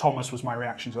 that Thomas was my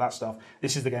reaction to that stuff.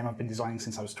 This is the game I've been designing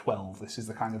since I was 12. This is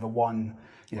the kind of the one,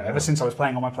 ever since I was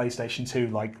playing on my PlayStation 2,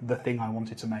 like the thing I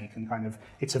wanted to make, and kind of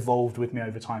it's evolved with me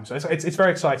over time. So it's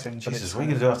very exciting. But Jesus, it's what are you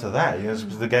going to do after that? You know,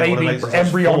 the game baby makes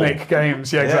embryonic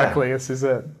games. Yeah, Yeah. exactly. This is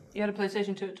it. You had a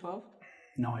PlayStation 2 at 12?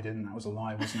 No, I didn't. That was a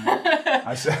lie, wasn't it?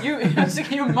 I said,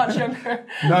 You were much younger.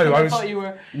 No, than I was- thought you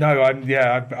were. No,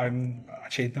 I'm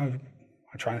actually no.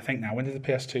 I'm trying to think now. When did the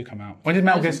PS2 come out? When did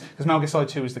Metal Gear? Because Metal Gear Solid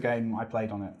 2 was the game I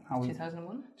played on it.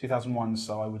 2001? 2001.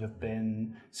 So I would have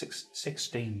been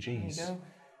 16. There you Jeez. go.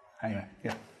 Anyway,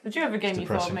 yeah. Did you have a game you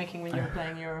thought of depressing. making when you were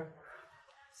playing your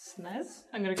SNES?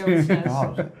 I'm going to go with SNES.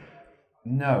 God.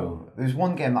 No, there's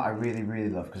one game that I really, really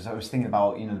love because I was thinking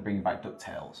about, bringing back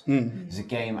DuckTales. There's a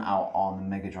game out on the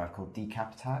Mega Drive called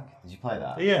Decap Attack. Did you play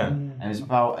that? Yeah. And it's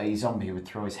about a zombie who would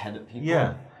throw his head at people.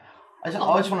 Yeah. I just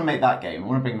want to make that game. I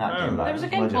want to bring that game back. There was a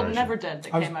My game called generation. Never Dead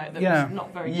that came out that yeah. was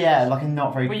not very good. Yeah, like a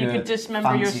not very Where good you could dismember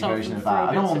fancy yourself version and of that. throw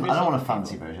I don't bits of want a yourself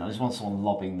fancy version. I just want someone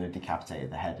lobbing the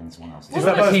decapitated the head in someone else's. Is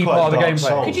that the both key quite part of the Dark gameplay?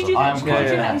 Souls. Could you do I that? am Could you quite-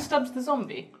 do yeah. that in Stubbs the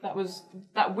Zombie? That was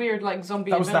that weird like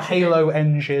zombie. That was the adventure Halo game.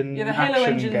 engine. Yeah, the Halo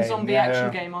action engine game. zombie Yeah, action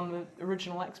yeah. game on the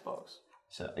original Xbox.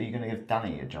 So, are you going to give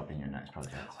Danny a job in your next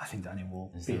project? I think Danny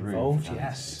will Is be the room involved. for Danny?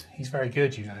 Yes, he's very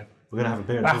good. We're going to have a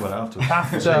beer and talk about it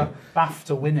afterwards.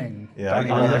 BAFTA winning. Yeah, Danny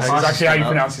I- Wallace. I- It's actually how you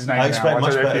pronounce his name. I now. expect don't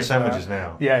much know if better you've, sandwiches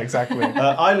now. Yeah, exactly.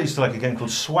 I used to like a game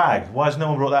called Swag. Why has no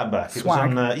one brought that back? It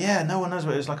Swag? was on, no one knows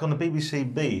what it was. Like on the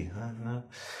BBC B. No.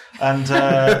 And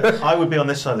I would be on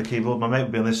this side of the keyboard, my mate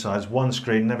would be on this side. It's one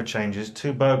screen, never changes.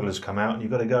 Two burglars come out, and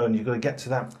you've got to go and you've got to get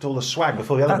to all the swag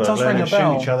before the other That does burglar, and ring then a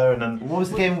bell. shoot each other, and then What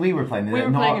was the game we were playing? We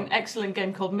were playing an excellent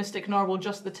game called Mystic Narwhal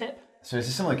Just the Tip. So it's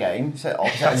a similar game. Set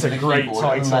opposite That's ends of a the great keyboard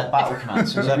title. and let battle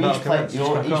commands. So Is that we Battle each play, Commands? you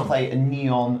Crack each on. play a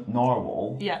neon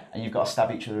narwhal. Yeah. And you've got to stab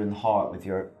each other in the heart with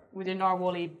your With your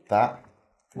narwhally. that.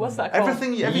 What's that called?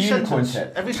 every unicorn sentence,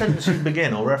 tip. every sentence you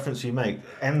begin or reference you make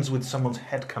ends with someone's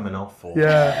head coming off. Or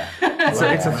Yeah,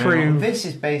 it's a through. This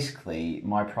is basically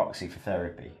my proxy for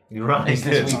therapy. You're right. It's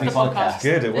this Good. weekly The podcast. podcast.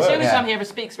 Good, it It's works. the only Yeah. time he ever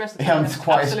speaks. The rest of the Yeah, time I'm it's the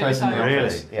quietest absolutely person in the silent.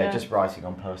 office. Really? Yeah, just writing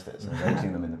on post-its and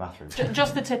arranging them in the bathroom.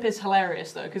 Just the tip is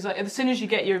hilarious though, because as soon as you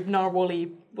get your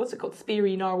narwhally, what's it called,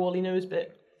 speary narwhally nose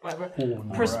bit, whatever.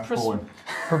 Porn.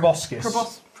 Proboscis.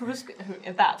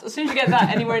 That. As soon as you get that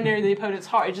anywhere near the opponent's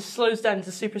heart, it just slows down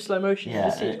to super slow motion. Yeah, You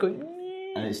just see it going.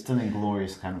 And it's done in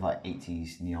glorious kind of like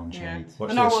 80s neon Yeah. shades. Watch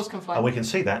The this. narwhals can fly. And we can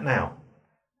see that now.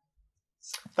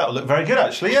 That would look very good,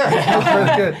 actually. Yeah. That's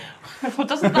really good. Well,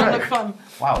 doesn't that look fun?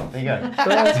 Wow, there you go.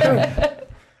 That's good.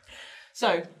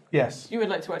 So, Yes, you would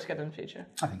like to work together in the future?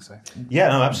 I think so. Yeah,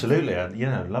 no, absolutely.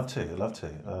 Love to.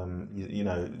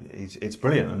 It's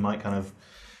brilliant, and might kind of,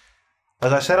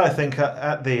 as I said, I think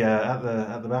at the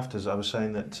BAFTAs, I was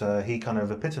saying that he kind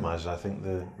of epitomises, I think,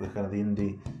 the kind of the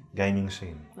indie gaming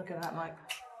scene. Look at that, Mike.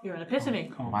 You're an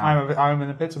epitome. Oh, I'm an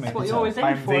epitome. That's what you always aim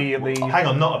I'm for. Hang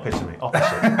on, not epitome,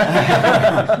 opposite.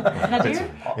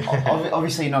 Nadir?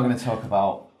 Obviously, you're not going to talk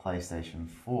about PlayStation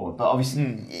 4, but obviously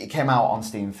it came out on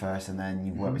Steam first, and then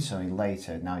you worked with Sony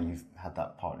later. Now you've had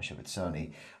that partnership with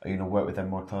Sony. Are you going to work with them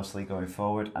more closely going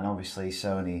forward? And obviously,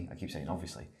 Sony, I keep saying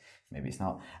obviously, maybe it's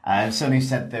not. Sony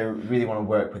said they really want to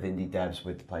work with indie devs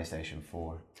with the PlayStation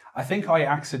 4. I think I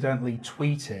accidentally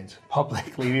tweeted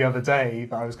publicly the other day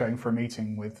that I was going for a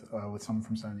meeting with someone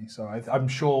from Sony. So I'm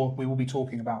sure we will be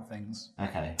talking about things.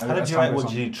 Okay. How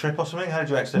did you trip or something? How did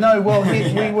you accidentally? No, well,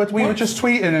 we were just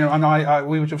tweeting, and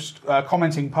we were just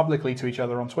commenting publicly to each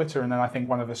other on Twitter, and then I think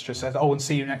one of us just said, "Oh, and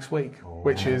see you next week,"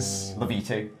 which is Love you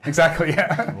too. exactly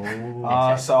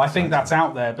yeah. So I think that's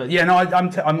out there, but yeah, no,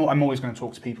 I'm always going to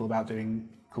talk to people about doing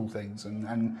cool things,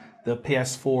 and the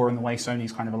PS4 and the way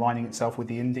Sony's kind of aligning itself with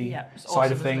the indie it's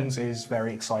side awesome, of things isn't is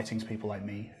very exciting to people like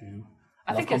me who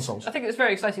I love think consoles. I think it's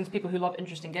very exciting to people who love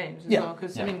interesting games as well.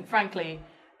 Because I mean, frankly,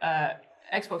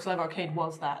 Xbox Live Arcade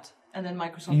was that, and then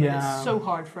Microsoft made it so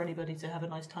hard for anybody to have a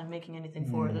nice time making anything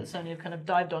for it that Sony have kind of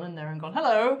dived on in there and gone,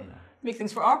 "Hello, make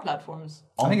things for our platforms."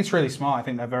 I think it's really smart. I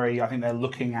think they're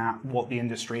looking at what the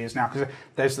industry is now, because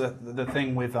there's the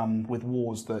thing with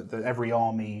wars that every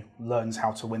army learns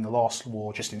how to win the last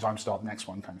war just in time to start the next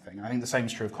one kind of thing. And I think the same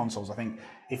is true of consoles. I think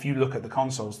if you look at the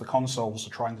consoles are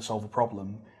trying to solve a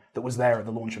problem that was there at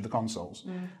the launch of the consoles.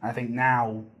 And I think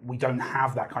now we don't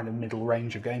have that kind of middle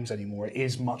range of games anymore. It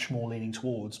is much more leaning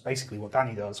towards basically what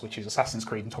Danny does, which is Assassin's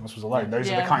Creed and Thomas Was Alone.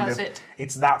 Those are the kind of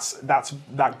that's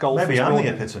that goal. Maybe I'm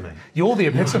the epitome. You're the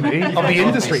epitome of the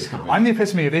industry. I'm the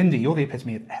epitome of indie. You're the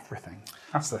epitome of everything.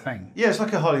 That's the thing. Yeah, it's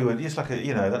like a Hollywood. It's like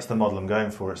that's the model I'm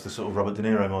going for. It's the sort of Robert De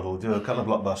Niro model. Do a couple of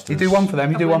blockbusters. You do one for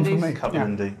them. You do one for me. Couple of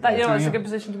indie. That's a good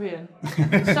position to be in.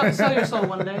 Sell your soul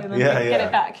one day and then get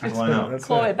it back. Why not?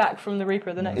 Claw it back from the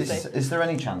Reaper the next day. Is there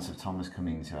any chance of Thomas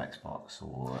coming to Xbox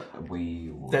or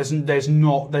Wii? Or... There's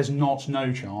not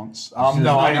no chance.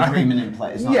 No, an agreement in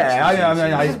place.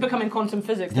 This is becoming quantum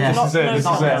physics. Yes, There's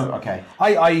no chance. Okay.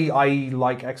 I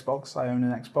like Xbox. I own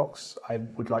an Xbox. I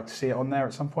would like to see it on there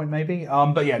at some point, maybe.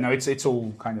 But yeah, no, it's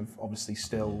all kind of obviously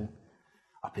still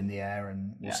up in the air,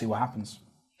 and we'll see what happens.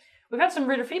 We've had some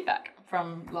reader feedback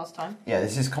from last time. Yeah,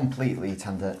 this is completely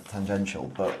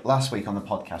tangential, but last week on the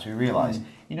podcast we realised,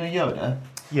 Yoda?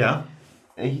 Yeah.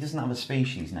 He doesn't have a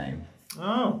species name.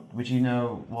 Oh. Would you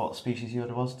know what species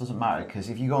Yoda was? Doesn't matter, because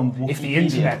if you go on Wikipedia... If the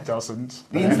internet doesn't.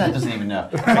 The internet doesn't even know.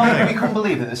 We can't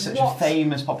believe that there's such a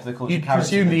famous popular culture You'd character.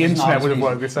 presume the internet would have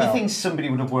worked this out. You think somebody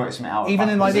would have worked something out? Even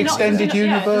in like the extended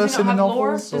universe in the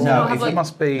novels? No, it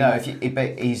must be... No,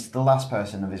 he's the last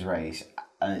person of his race,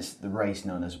 and it's the race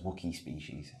known as Wookiee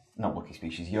species. Not Wookiee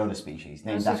species, Yoda species,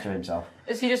 named after himself.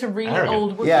 Is he just a really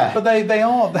old Wookiee? Yeah. But they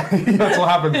are... That's what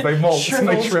happens. They molt and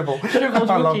they shrivel.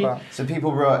 I love that. So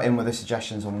people wrote in with their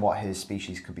suggestions on what his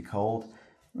species could be called.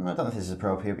 I don't know if this is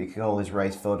appropriate, but you could call his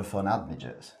race Vodafone ad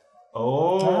midgets.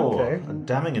 Oh, okay. A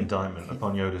damning indictment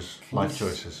upon Yoda's life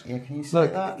choices. Yeah, can you say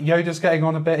Look, that? Yoda's getting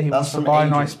on a bit. He wants to buy a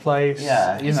nice place.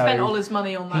 Yeah. He spent all his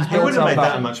money on that. He wouldn't have made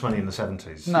up that much money in the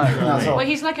 70s. No. Well,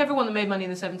 he's like everyone that made money in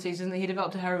the 70s, and he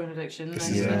developed a heroin addiction, and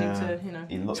he's needing to,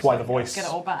 That's why the voice. get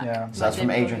it all back. Yeah. So that's from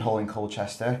Adrian Hall in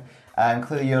Colchester.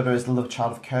 Clearly Yoda is the love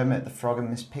child of Kermit the Frog and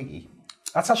Miss Piggy.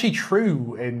 That's actually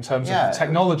true in terms of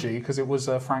technology, because it was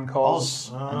Frank Oz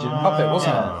puppet,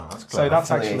 wasn't it? So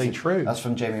that's actually true. That's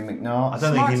from Jamie McNaught. I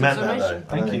don't think he meant that, though.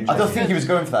 Thank you. I don't think he was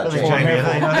going for that, Jamie.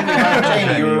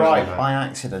 Jamie, You were right, by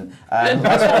accident.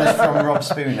 Last one is from Rob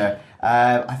Spooner.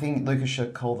 I think Lucas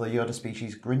should call the Yoda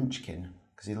species Grinchkin,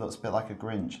 because he looks a bit like a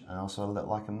Grinch and also a little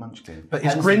like a Munchkin. But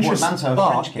is Grinch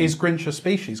a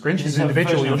species? Grinch is an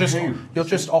individual. You're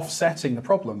just offsetting the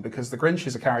problem, because the Grinch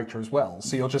is a character as well.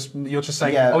 So you're just saying, he's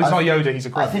not Yoda, he's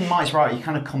a Grinch. I think Mike's right. You're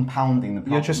kind of compounding the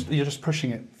problem. You're just pushing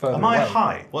it further. Am I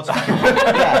high? What's happening?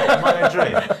 Am I in a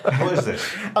dream? What is this?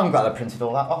 I'm glad I printed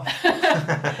all that off.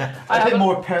 a bit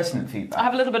more pertinent feedback. I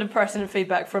have a little bit of pertinent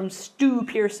feedback from Stu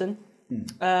Pearson, who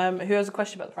has a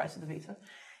question about the price of the Vita.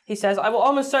 He says, I will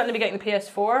almost certainly be getting the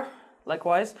PS4.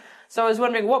 likewise. So I was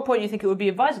wondering, at what point do you think it would be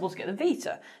advisable to get the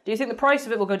Vita? Do you think the price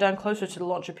of it will go down closer to the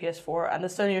launch of PS4, and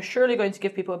that Sony are surely going to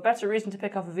give people a better reason to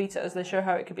pick up a Vita as they show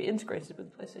how it could be integrated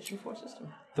with the PlayStation 4 system?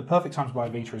 The perfect time to buy a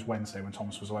Vita is Wednesday when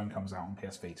Thomas Was Alone comes out on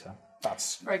PS Vita.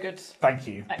 That's Very good. Thank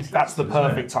you. Excellent. That's the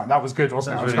perfect time. That was good,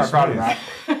 wasn't it? I was That's quite really proud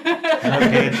of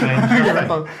that.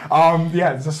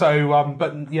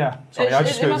 But yeah, sorry, I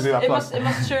just couldn't do that. It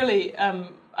must surely.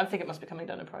 I think it must be coming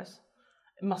down in price.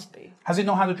 It must be. Has it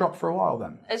not had a drop for a while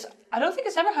then? I don't think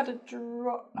it's ever had a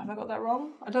drop. Have I got that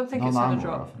wrong? I don't think Not it's that had a I'm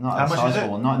drop. aware of. Not How a much is sizable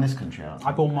it? one, not in this country.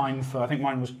 I bought mine for, I think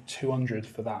mine was 200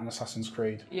 for that and Assassin's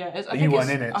Creed. Yeah, I But think you it's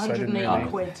weren't in it, so I didn't 180 really.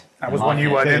 quid. That was Yeah, when you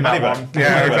yeah, weren't yeah, in that money one. back. Yeah,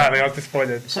 Money back. exactly. I was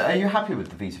disappointed. So are you happy with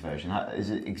the Vita version? Is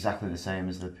it exactly the same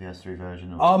as the PS3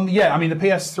 version? Or? Yeah, I mean the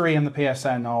PS3 and the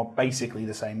PSN are basically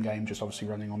the same game, just obviously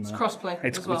running on the. It's crossplay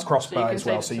It's as well, crossplay so you can as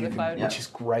well, save so it to you the can, cloud. which is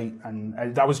great.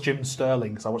 And that was Jim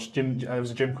Sterling because I watched There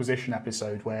was a Jimquisition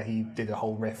episode where he did a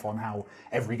whole riff on how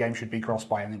every game should be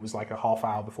crossplay, and it was like a half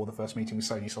hour before the first meeting with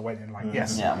Sony. So I went in like,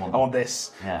 yes, Yeah, I want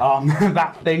this. Yeah.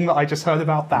 That thing that I just heard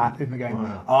about that in the game.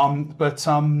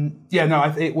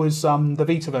 It was the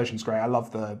Vita version's great. I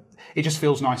love it just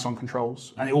feels nice on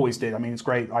controls, and it always did. I mean, it's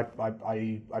great. I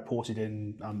ported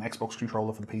in Xbox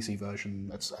controller for the PC version.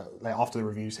 That's after the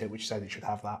reviews hit, which said it should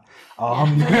have that.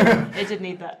 It did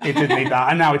need that. It did need that,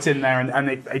 and now it's in there, and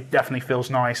it definitely feels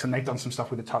nice. And they've done some stuff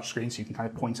with the touchscreen, so you can kind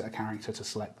of point at a character to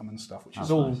select them and stuff, which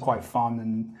is all nice. quite fun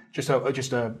and just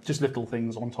little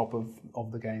things on top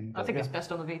of the game. I think yeah. it's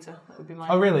best on the Vita. That would be my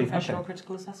Oh, really? professional Okay.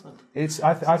 critical assessment. I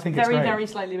think it's Very, great. very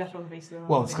slightly better on the Vita. Than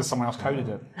Well, it's because someone else coded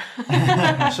it.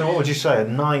 So what would you say? A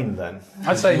 9 then?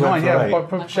 I'd say You went 9. for Yeah, eight.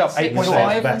 probably shut Six. You say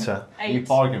 8.5. it's better. You 8.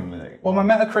 bargain with it. Well, my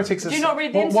Metacritic's. Do you not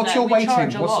read the What's internet? your We weighting?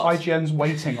 charge a What's lot. IGN's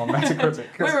weighting on Metacritic?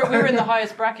 We were in the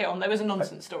highest bracket on. There was a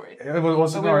nonsense story. It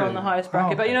was But we were on the highest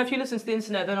bracket. Oh, But if you listen to the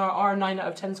internet, then our 9 out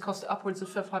of 10s cost upwards of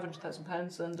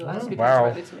 £500,000, and that's because Wow.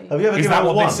 directly to me. Have you ever Is given that on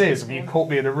what 1? this is? Have you caught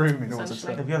me in a room in order to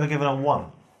Essentially. say? Have you ever given on 1?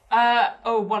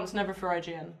 Once, never for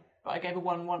IGN. But I gave a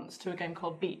 1 once to a game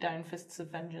called Beatdown Fists of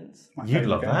Vengeance. You'd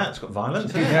love that. It's got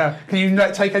violence. Yeah. Can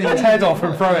you take anyone's head off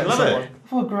and throw it at Love someone? it.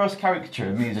 For a gross caricature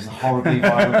of me, just a horribly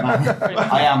violent man.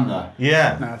 I am though.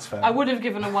 Yeah. No, that's fair. I would have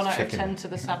given a 1 out of Chicken. 10 to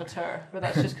the Saboteur, but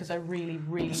that's just because I really,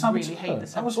 really, Saboteur. really hate the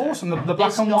Saboteur. That was awesome. The black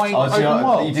It's and not- white Oh, so open you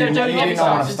world. didn't- So don't you get me didn't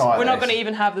want to started. start We're not this. going to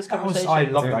even have this conversation. I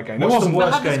loved that game. It What's wasn't the We'll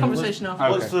worst have this game? conversation after.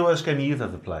 Okay. What's the worst game you've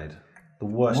ever played? The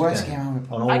worst game I've ever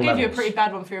played. on all I gave you a levels. pretty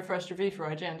bad one for your first review for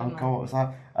IGN, Oh didn't god, what was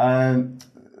that?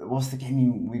 What's the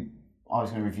game I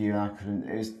was going to review and I couldn't?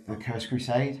 It was the Cursed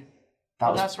Crusade.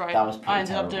 I? That's right. That was pretty I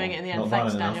ended up terrible. doing it in the end. Not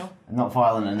Thanks, violent Daniel. Not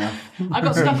violent enough. I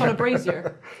got stuck on a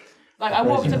brazier. Like I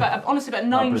walked honestly about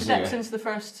 9 brazier. steps into the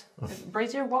first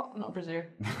brazier. What? Not brazier.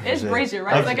 It is Brazier. brazier,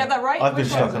 right? Did I get that right? I've been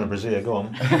Which stuck one? on a brazier. Go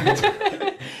on.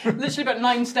 Literally about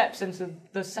 9 steps into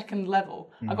the second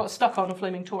level. I got stuck on a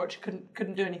flaming torch.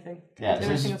 Couldn't do anything. Yeah, Couldn't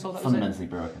do it's anything just at all. That was it. fundamentally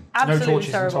broken. No Absolutely torches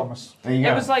in terrible. Thomas. There you It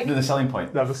go. was like- the selling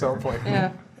point. That was the selling point.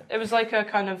 Yeah, it was like a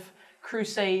kind of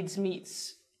Crusades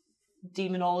meets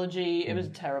demonology. It was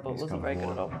terrible. It wasn't very good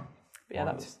at all. But yeah,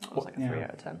 that was like a 3 out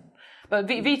of 10. But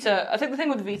Vita, I think the thing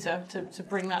with the Vita, to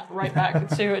bring that right back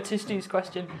to Stu's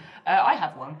question, I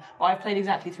have one, but I've played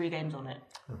exactly 3 games on it.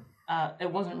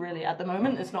 It wasn't really, at the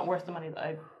moment, it's not worth the money that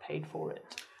I paid for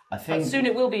it. I think But soon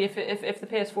it will be if the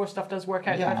PS4 stuff does work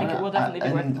out. I think it will definitely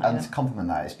be worth the money. And to complement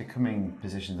that, it's becoming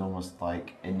positioned almost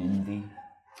like an indie.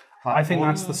 I think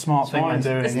that's the smart thing they're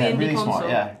doing. It's the Yeah, indie really console. smart,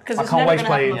 yeah. Because I it's can't never wait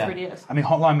going to to play. happen on 3DS. I mean,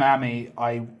 Hotline Miami.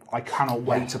 I cannot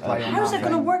wait to play on. How's that it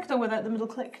going to game. work though without the middle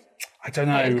click? I don't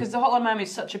know. Because the Hotline Miami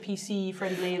is such a PC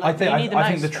friendly. I Like, you need think the I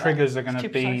think mouse the for triggers that. are going It's to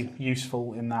too be precise.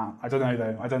 useful in that. I don't know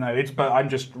though. I don't know. But I'm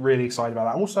just really excited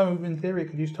about that. Also, in theory, it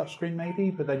could use touchscreen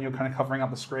maybe, but then you're kind of covering up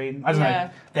the screen. I don't Yeah. know.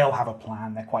 They'll have a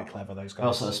plan. They're quite clever. Those guys.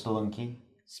 Also, Spelunky.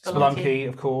 Spelunky,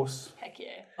 of course. Heck yeah.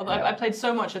 Although I played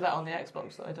so much of that on the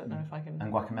Xbox that I don't know if I can.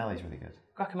 And Guacamelee is really good.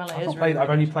 Guacamelee I've, is not really played, I've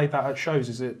good. only played that at shows.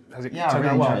 Has it Yeah, I turned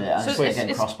really out well? enjoyed it. And So it's great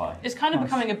getting cross-buy. It's kind of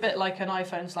becoming a bit like an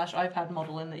iPhone/iPad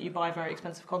model in that you buy a very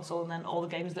expensive console and then all the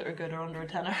games that are good are under a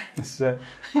tenner. This is it.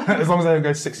 As long as they don't go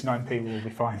 69p, we'll be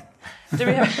fine. Do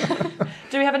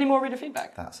we have any more reader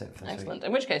feedback? That's it for this Excellent.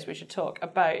 In which case, we should talk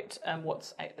about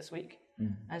what's out this week,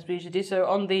 as we usually do. So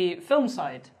on the film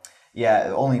side,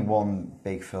 Yeah, only one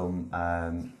big film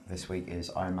this week is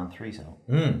Iron Man 3's out,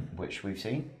 which we've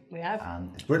seen. we have.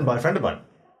 And it's Written by a friend of mine.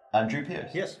 Andrew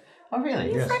Pierce. Yes. Oh,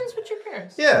 really? You're friends with Drew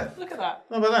Pierce. Yeah. Look at that.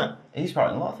 How about that? He's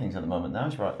writing a lot of things at the moment now.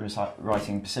 He's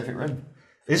writing Pacific Rim.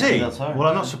 Is he? That's right. Well,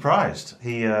 I'm not surprised.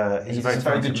 He's a He's very a very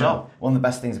talented good job. One of the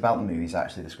best things about the movie is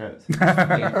actually the script. It's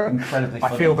incredibly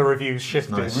funny. I feel the reviews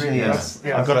shifted. Nice. It really Yes, is.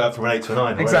 yes. I've got it up from an 8 to a 9.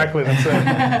 already. Exactly, that's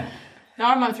it. No,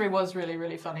 Iron Man 3 was really,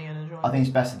 really funny and enjoyable. I think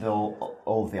it's better than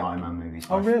all of the Iron Man movies.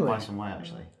 Oh, really? By some way,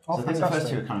 actually. Oh, So I think the first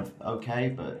fantastic. two are kind of okay,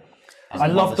 but I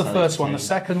loved the first one. The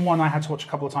second one I had to watch a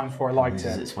couple of times before I liked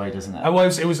loses it. its way, doesn't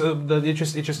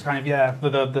it? It just kind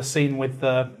of the scene with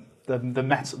the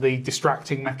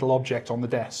distracting metal object on the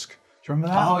desk. Do you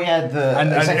remember that? Oh yeah,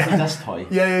 the executive desk toy.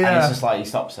 Yeah. And it's just like he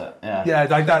stops it. Yeah. Yeah,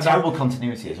 that Terrible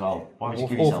continuity as well. Why would you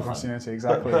give awful yourself that? continuity,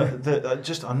 exactly.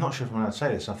 But I'm not sure if I'm allowed to say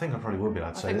this. I think I probably would be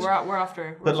allowed to I say think this. we're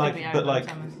after.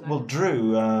 But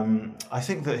Drew, I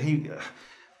think that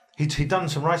he'd done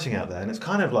some writing out there, and it's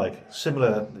kind of like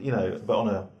similar, but on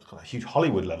a huge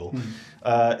Hollywood level.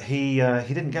 He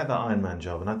didn't get that Iron Man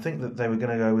job, and I think that they were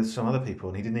going to go with some other people,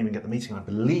 and he didn't even get the meeting. I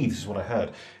believe this is what I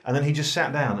heard. And then he just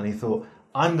sat down and he thought,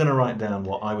 I'm going to write down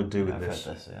what I would do with this.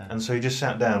 Yeah. And so he just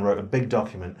sat down, wrote a big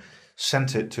document,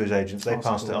 sent it to his agents. They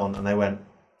passed it on, and they went,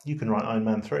 "You can write Iron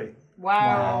Man 3."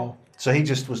 Wow. So he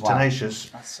just was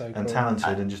tenacious so and cool.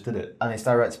 talented and just did it. And it's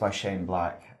directed by Shane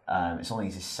Black. It's only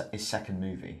his second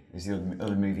movie. The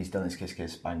other movie he's done is Kiss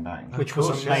Kiss Bang Bang. Which was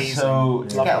course, yeah. amazing. So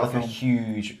to Love get that like a film.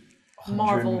 huge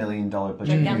Marvel, $100 million budget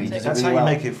gigantic. movie, does it That's really how you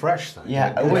well. make it fresh, though.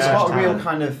 Yeah, You it's get got a fresh real talent.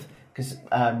 kind of because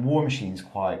War Machine's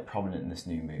quite prominent in this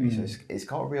new movie, so it's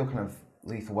got a real kind of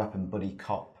Lethal Weapon buddy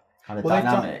cop kind of Well,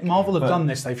 dynamic. Marvel have but- done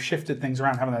this. They've shifted things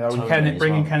around, haven't they? Totally,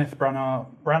 Bringing as well. Kenneth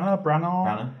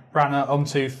Branagh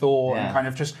onto Thor Yeah. and kind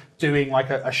of just doing like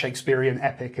a Shakespearean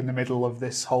epic in the middle of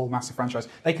this whole massive franchise.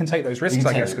 They can take those risks,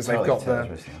 I guess, because they've got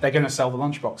they're going to sell the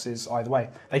lunchboxes either way.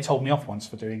 They told me off once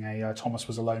for doing a Thomas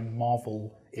Was Alone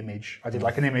Marvel image. I did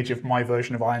like an image of my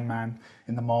version of Iron Man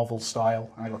in the Marvel style,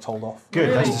 and I got told off. Good,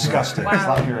 Really? that's disgusting. Wow.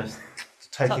 Slap your wrist.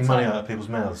 Taking That's money like- out of people's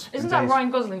mouths. Isn't that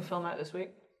Ryan Gosling film out this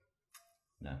week?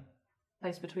 No.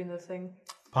 Place Between the Thing.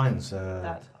 Pines,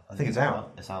 That. I think it's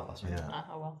out. It's out last week. Yeah.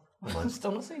 Oh well.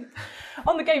 Still not seen.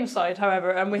 On the game side,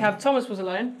 however, we have Thomas Was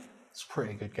Alone. It's a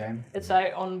pretty good game. It's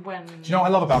out on when? Do you know what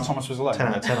I love about Thomas Was Alone? 10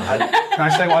 out of 10. I think. Can I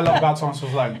say what I love about Thomas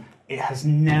Was Alone? It has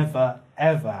never,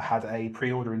 ever had a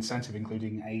pre-order incentive,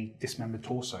 including a dismembered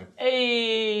torso.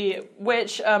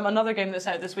 Which another game that's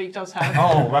out this week does have.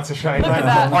 Oh, that's a shame. Look at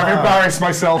that. I've embarrassed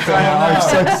myself there. I'm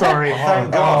so sorry.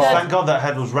 Thank God that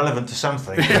head was relevant to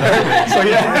something. So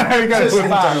yeah, there we go. We're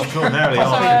back. Extraordinarily So,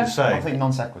 hard thing to I say. think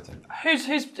non sequitur.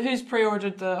 Who's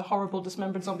pre-ordered the horrible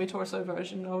dismembered zombie torso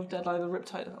version of Deadline the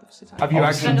Riptide? Obviously, Have you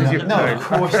actually? Obviously Did you, No, of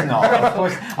course not. Of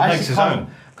course. I makes his can't-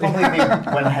 own. can't believe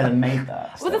they went ahead and made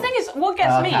that. Well, the still. thing is, what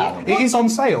gets me? Okay. It is on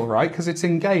sale, right? Because it's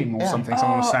in game or something.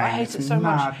 Someone was saying. I hate It's it so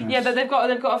much. madness. Yeah, they've got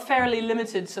a fairly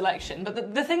limited selection.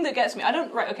 But the thing that gets me, I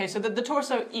don't right. Okay, so the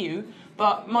torso, ew.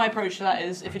 But my approach to that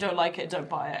is, if you don't like it, don't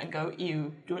buy it and go,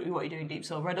 ew. Do what you're doing, Deep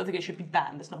Silver. I don't think it should be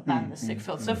banned. It's not banned. It's sick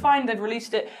filth. So fine, they've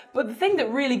released it. But the thing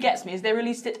that really gets me is they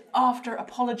released it after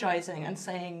apologising and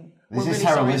saying, This "We're is really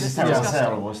terrible. sorry. This This is is terrible. disgusting."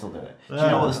 Terrible. We'll still do it. Do you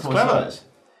know what this that's torso clever. is?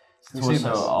 It's the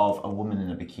torso of a woman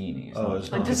in a bikini. It's not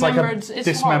just Like It's like a dismembered.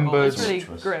 It's horrible. It's really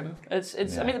dismembered- grim. It's.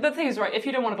 Yeah. I mean, the thing is, right? If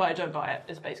you don't want to buy it, don't buy it.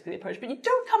 Is basically the approach. But you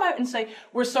don't come out and say,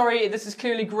 "We're sorry. This is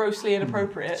clearly grossly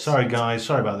inappropriate." Sorry, guys.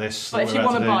 Sorry about this. But if you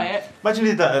want to buy it, Imagine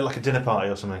you did that at like a dinner party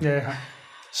or something. Yeah.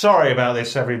 Sorry about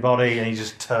this, everybody. And you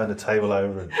just turn the table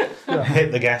over and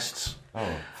hit the guests. Oh,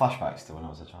 flashbacks to when I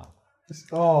was a child.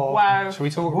 Oh. Wow. Shall we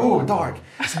talk? Ooh, about dark.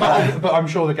 But I'm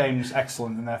sure the game's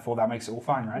excellent, and therefore that makes it all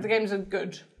fine, right? the games are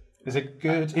good. Is it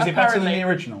good? Is it better than Apparently. the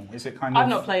original? Is it kind of I've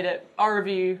not played it. Our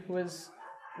review was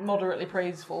moderately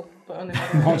praiseful, but only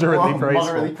moderately. moderately Well, praiseful?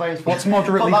 moderately praiseful. What's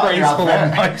moderately Put that in your praiseful on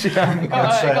advert. IGN?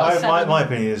 I So got a my 7.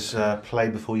 opinion is play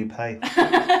before you pay.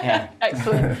 Yeah,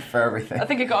 Excellent. for everything. I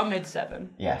think it got a mid-7.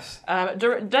 Yes.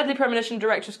 Deadly Premonition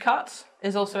Director's Cut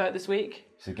is also out this week.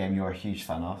 It's a game you're a huge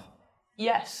fan of.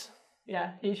 Yes.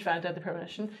 Yeah, huge fan of Deadly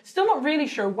Premonition. Still not really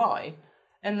sure why.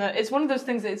 And it's one of those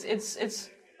things that it's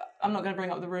I'm not going to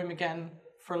bring up The Room again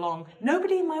for long.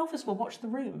 Nobody in my office will watch The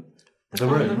Room. The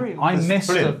film Room? The Room. I It's missed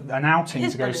brilliant. an outing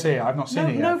It's to go brilliant. see it. I've not seen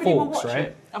it yet. Nobody will Forks, watch right?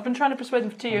 it. I've been trying to persuade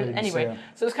them for 2 years didn't anyway. see it.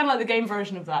 So it's kind of like the game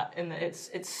version of that in that it's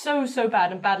so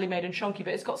bad and badly made and chunky,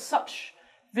 but it's got such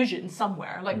vision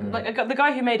somewhere. Like the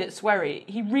guy who made it, Swery,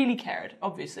 he really cared,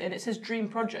 obviously, and it's his dream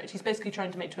project. He's basically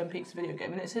trying to make Twin Peaks a video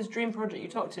game, and it's his dream project. You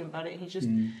talk to him about it, and he's just,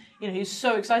 he's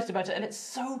so excited about it, and it's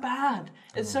so bad.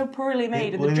 It's so poorly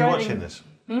made. Will and he the be dreading- watching this?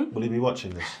 Will he be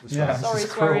watching this? Yeah. Sorry, This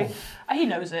is Swery. cruel. He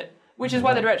knows it. Which is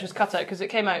why the director's cut out, because it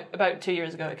came out about 2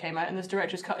 years ago. It came out, and this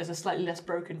director's cut is a slightly less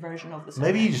broken version of the same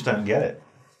Maybe game. you just don't get it.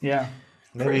 Yeah.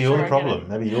 Maybe Pretty you're sure the I get problem.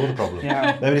 Maybe you're the problem.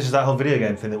 Yeah. Maybe this is that whole video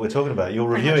game thing that we're talking about. You're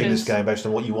Pretty reviewing much this is. game based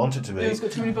on what you want it to be. Yeah, it's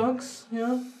got too many bugs,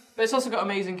 yeah. But it's also got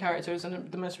amazing characters and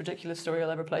the most ridiculous story I'll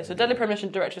ever play. So Deadly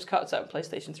Premonition Director's Cut's out on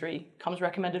PlayStation 3. Comes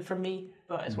recommended from me,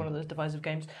 but it's one of those divisive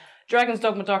games. Dragon's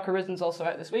Dogma Dark Arisen's also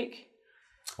out this week.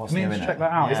 What's I mean, new let's in check it?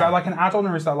 that out. Is Yeah. that like an add-on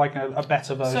or is that like a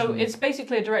better version? So it's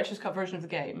basically a director's cut version of the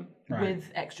game Right. with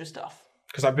extra stuff.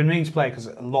 Because I've been meaning to play because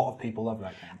a lot of people love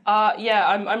that game. Yeah,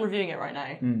 I'm reviewing it right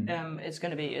now. It's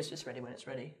just ready when it's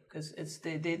ready because it's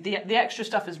the extra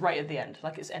stuff is right at the end,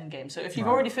 like it's end game. So if you've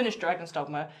already finished Dragon's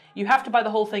Dogma, you have to buy the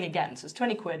whole thing again. So it's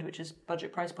 20 quid, which is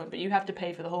budget price point, but you have to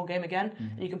pay for the whole game again.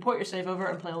 And you can port your save over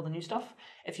and play all the new stuff.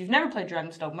 If you've never played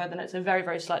Dragon's Dogma, then it's a very,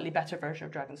 very slightly better version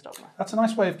of Dragon's Dogma. That's a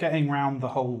nice way of getting around the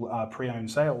whole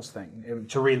pre-owned sales thing.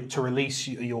 To release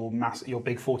your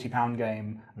big £40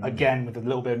 game again with a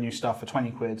little bit of new stuff for 20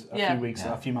 quid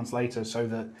a few months later, so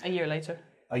that A year later.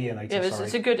 yeah,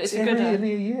 it's a good.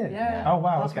 Really a year. Yeah. Oh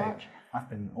wow. Last Okay. March. I've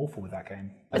been awful with that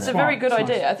game. It's a Smart, very good it's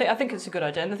idea. nice. I think it's a good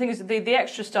idea. And the thing is, the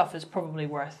extra stuff is probably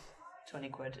worth 20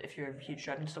 quid if you're a huge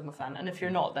Dragon's Dogma fan, and if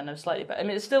you're not, then it's slightly better. I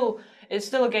mean, it's still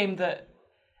a game that,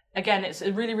 again, it's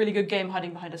a really, really good game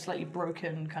hiding behind a slightly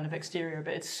broken kind of exterior,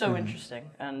 but it's so interesting,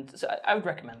 and so I would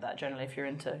recommend that generally if you're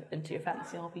into your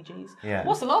fantasy RPGs. Yeah.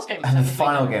 What's the last game? And the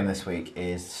final game this week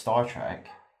is Star Trek,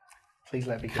 Please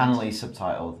let me go. cannily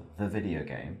subtitled The Video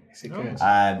Game. Is it good?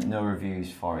 No reviews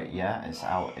for it yet. It's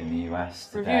out in the US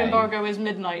today. Review embargo is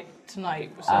midnight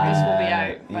tonight, so this will be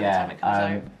out by the time it comes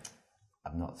out.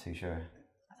 I'm not too sure.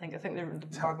 I think the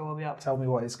embargo will be up. Tell me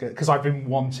what is good, because I've been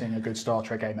wanting a good Star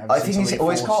Trek game ever I since think it's Elite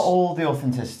always got Force. all the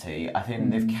authenticity. I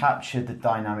think they've captured the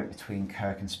dynamic between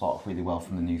Kirk and Spock really well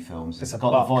from the new films. There's They've a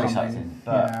got the buck voice coming. acting,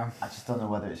 but Yeah. I just don't know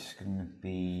whether it's going to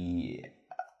be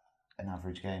an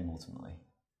average game ultimately.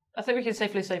 I think we can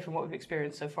safely say from what we've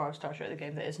experienced so far of Star Trek the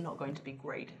game that it's not going to be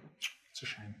great. It's a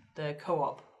shame. The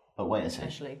co-op, But wait and see.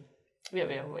 especially. Yeah,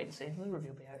 we'll wait and see. The review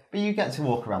will be out. But you get to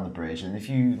walk around the bridge, and if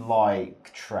you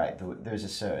like Trek, there's a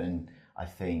certain, I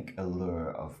think,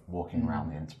 allure of walking around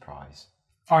the Enterprise.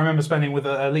 I remember spending with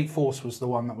Elite Force was the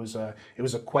one that was it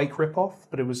was a Quake rip-off,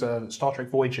 but it was a Star Trek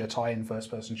Voyager tie-in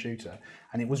first-person shooter,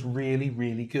 and it was really,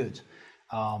 really good.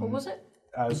 What was it?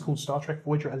 It was called Star Trek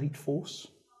Voyager Elite Force.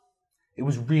 It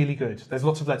was really good. There's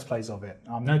lots of Let's Plays of it.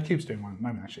 NerdCube's doing one at the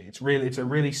moment, actually. It's a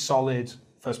really solid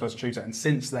first-person shooter, and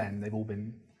since then, they've all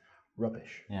been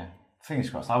rubbish. Yeah. Fingers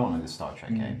crossed. I want a good Star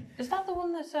Trek game. Is that the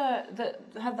one that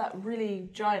had that really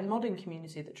giant modding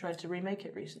community that tried to remake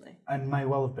it recently? And may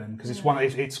well have been, because it's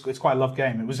quite a loved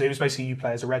game. It was basically you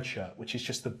play as a red shirt, which is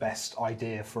just the best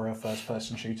idea for a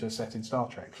first-person shooter set in Star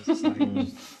Trek. 'Cause it's like, You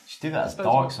should do that as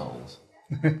Dark Souls.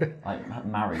 Like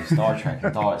marry Star Trek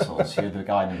and Dark Souls. You're the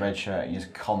guy in the red shirt and you're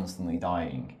just constantly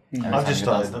dying. I've just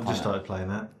started playing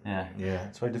that. Yeah. Yeah,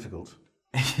 it's very difficult.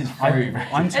 It's very, very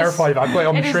I'm terrified. I've got it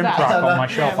on It is shrimp that. wrap on my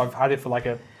shelf. Yeah. I've had it for like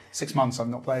 6 months. I've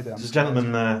not played it. There's a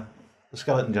gentleman, the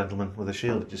skeleton gentleman with a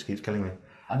shield, just keeps killing me.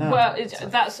 I know. Well,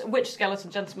 that's which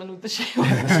skeleton gentleman with the shield?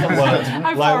 Well, How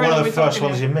like far in one are of we the first talking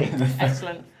ones here? you meet.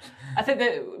 Excellent. I think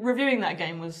that reviewing that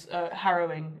game was a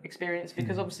harrowing experience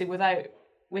because obviously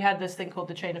we had this thing called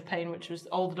the Chain of Pain, which was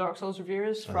all the Dark Souls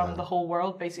reviewers from the whole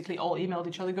world basically all emailed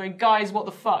each other going, guys, what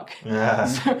the fuck? Yeah.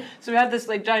 So we had this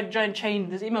like giant chain,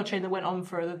 this email chain that went on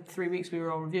for the 3 weeks we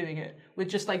were all reviewing it, with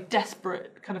just like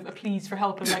desperate kind of appeals for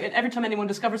help. And like every time anyone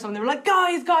discovered something, they were like,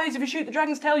 guys, if you shoot the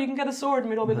dragon's tail, you can get a sword. And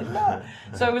we'd all be like, no.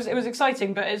 So it was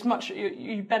exciting, but it's much,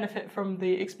 you benefit from the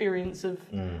experience of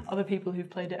other people who've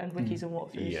played it and wikis and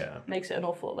walkthroughs. Yeah. Makes it an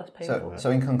awful lot less painful.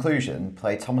 So in conclusion,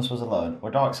 play Thomas Was Alone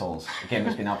or Dark Souls, a game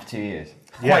that's been out for 2 years.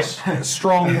 Yes. Quite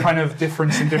strong kind of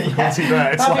difference in difficulty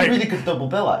there. It's That'd like be a really good double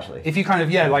bill, actually. if you kind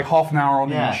of like half an hour on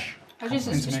Yeah. each.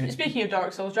 Actually, speaking of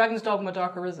Dark Souls, Dragon's Dogma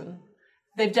Dark Arisen,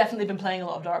 they've definitely been playing a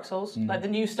lot of Dark Souls. Like the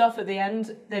new stuff at the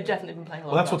end, they've definitely been playing a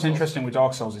lot Well, of that's Dark what's Souls. interesting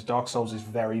with Dark Souls is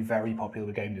very, very popular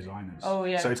with game designers. Oh,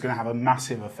 yeah. So it's going to have a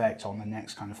massive effect on the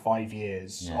next kind of 5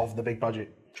 years Yeah. of the big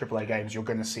budget AAA games. You're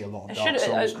going to see a lot of It Dark should-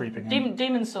 Souls creeping in.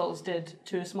 Demon Souls did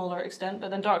to a smaller extent, but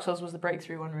then Dark Souls was the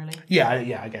breakthrough one, really. Yeah,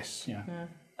 I guess. Yeah.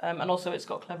 And also, it's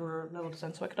got cleverer level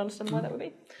design, so I could understand why that would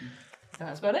be. And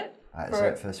that's about it. That's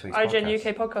it for this week's podcast. IGN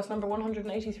UK podcast number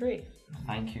 183.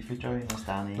 Thank you for joining us,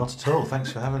 Danny. Not at all.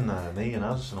 Thanks for having me and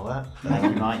us and all that. Thank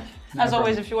you, Mike. As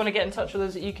always, if you want to get in touch with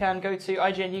us, you can go to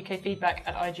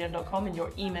IGNUKfeedback@IGN.com in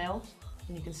your email,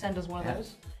 and you can send us one of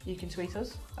those. You can tweet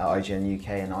us. At IGN UK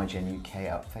and IGN UK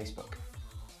at Facebook.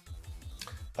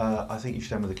 I think you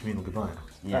should end with a communal goodbye.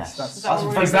 Yes. Is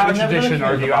Is that a tradition, or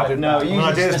have you added? No, that? you An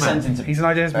just ideas man. sent into. He's an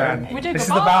ideas man. We do This is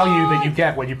goodbye. the value that you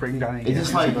get when you bring Danny. It's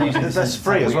just like That's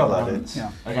free as well, that is.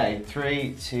 Yeah. Okay,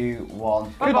 3, 2, 1.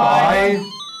 Bye-bye. Goodbye.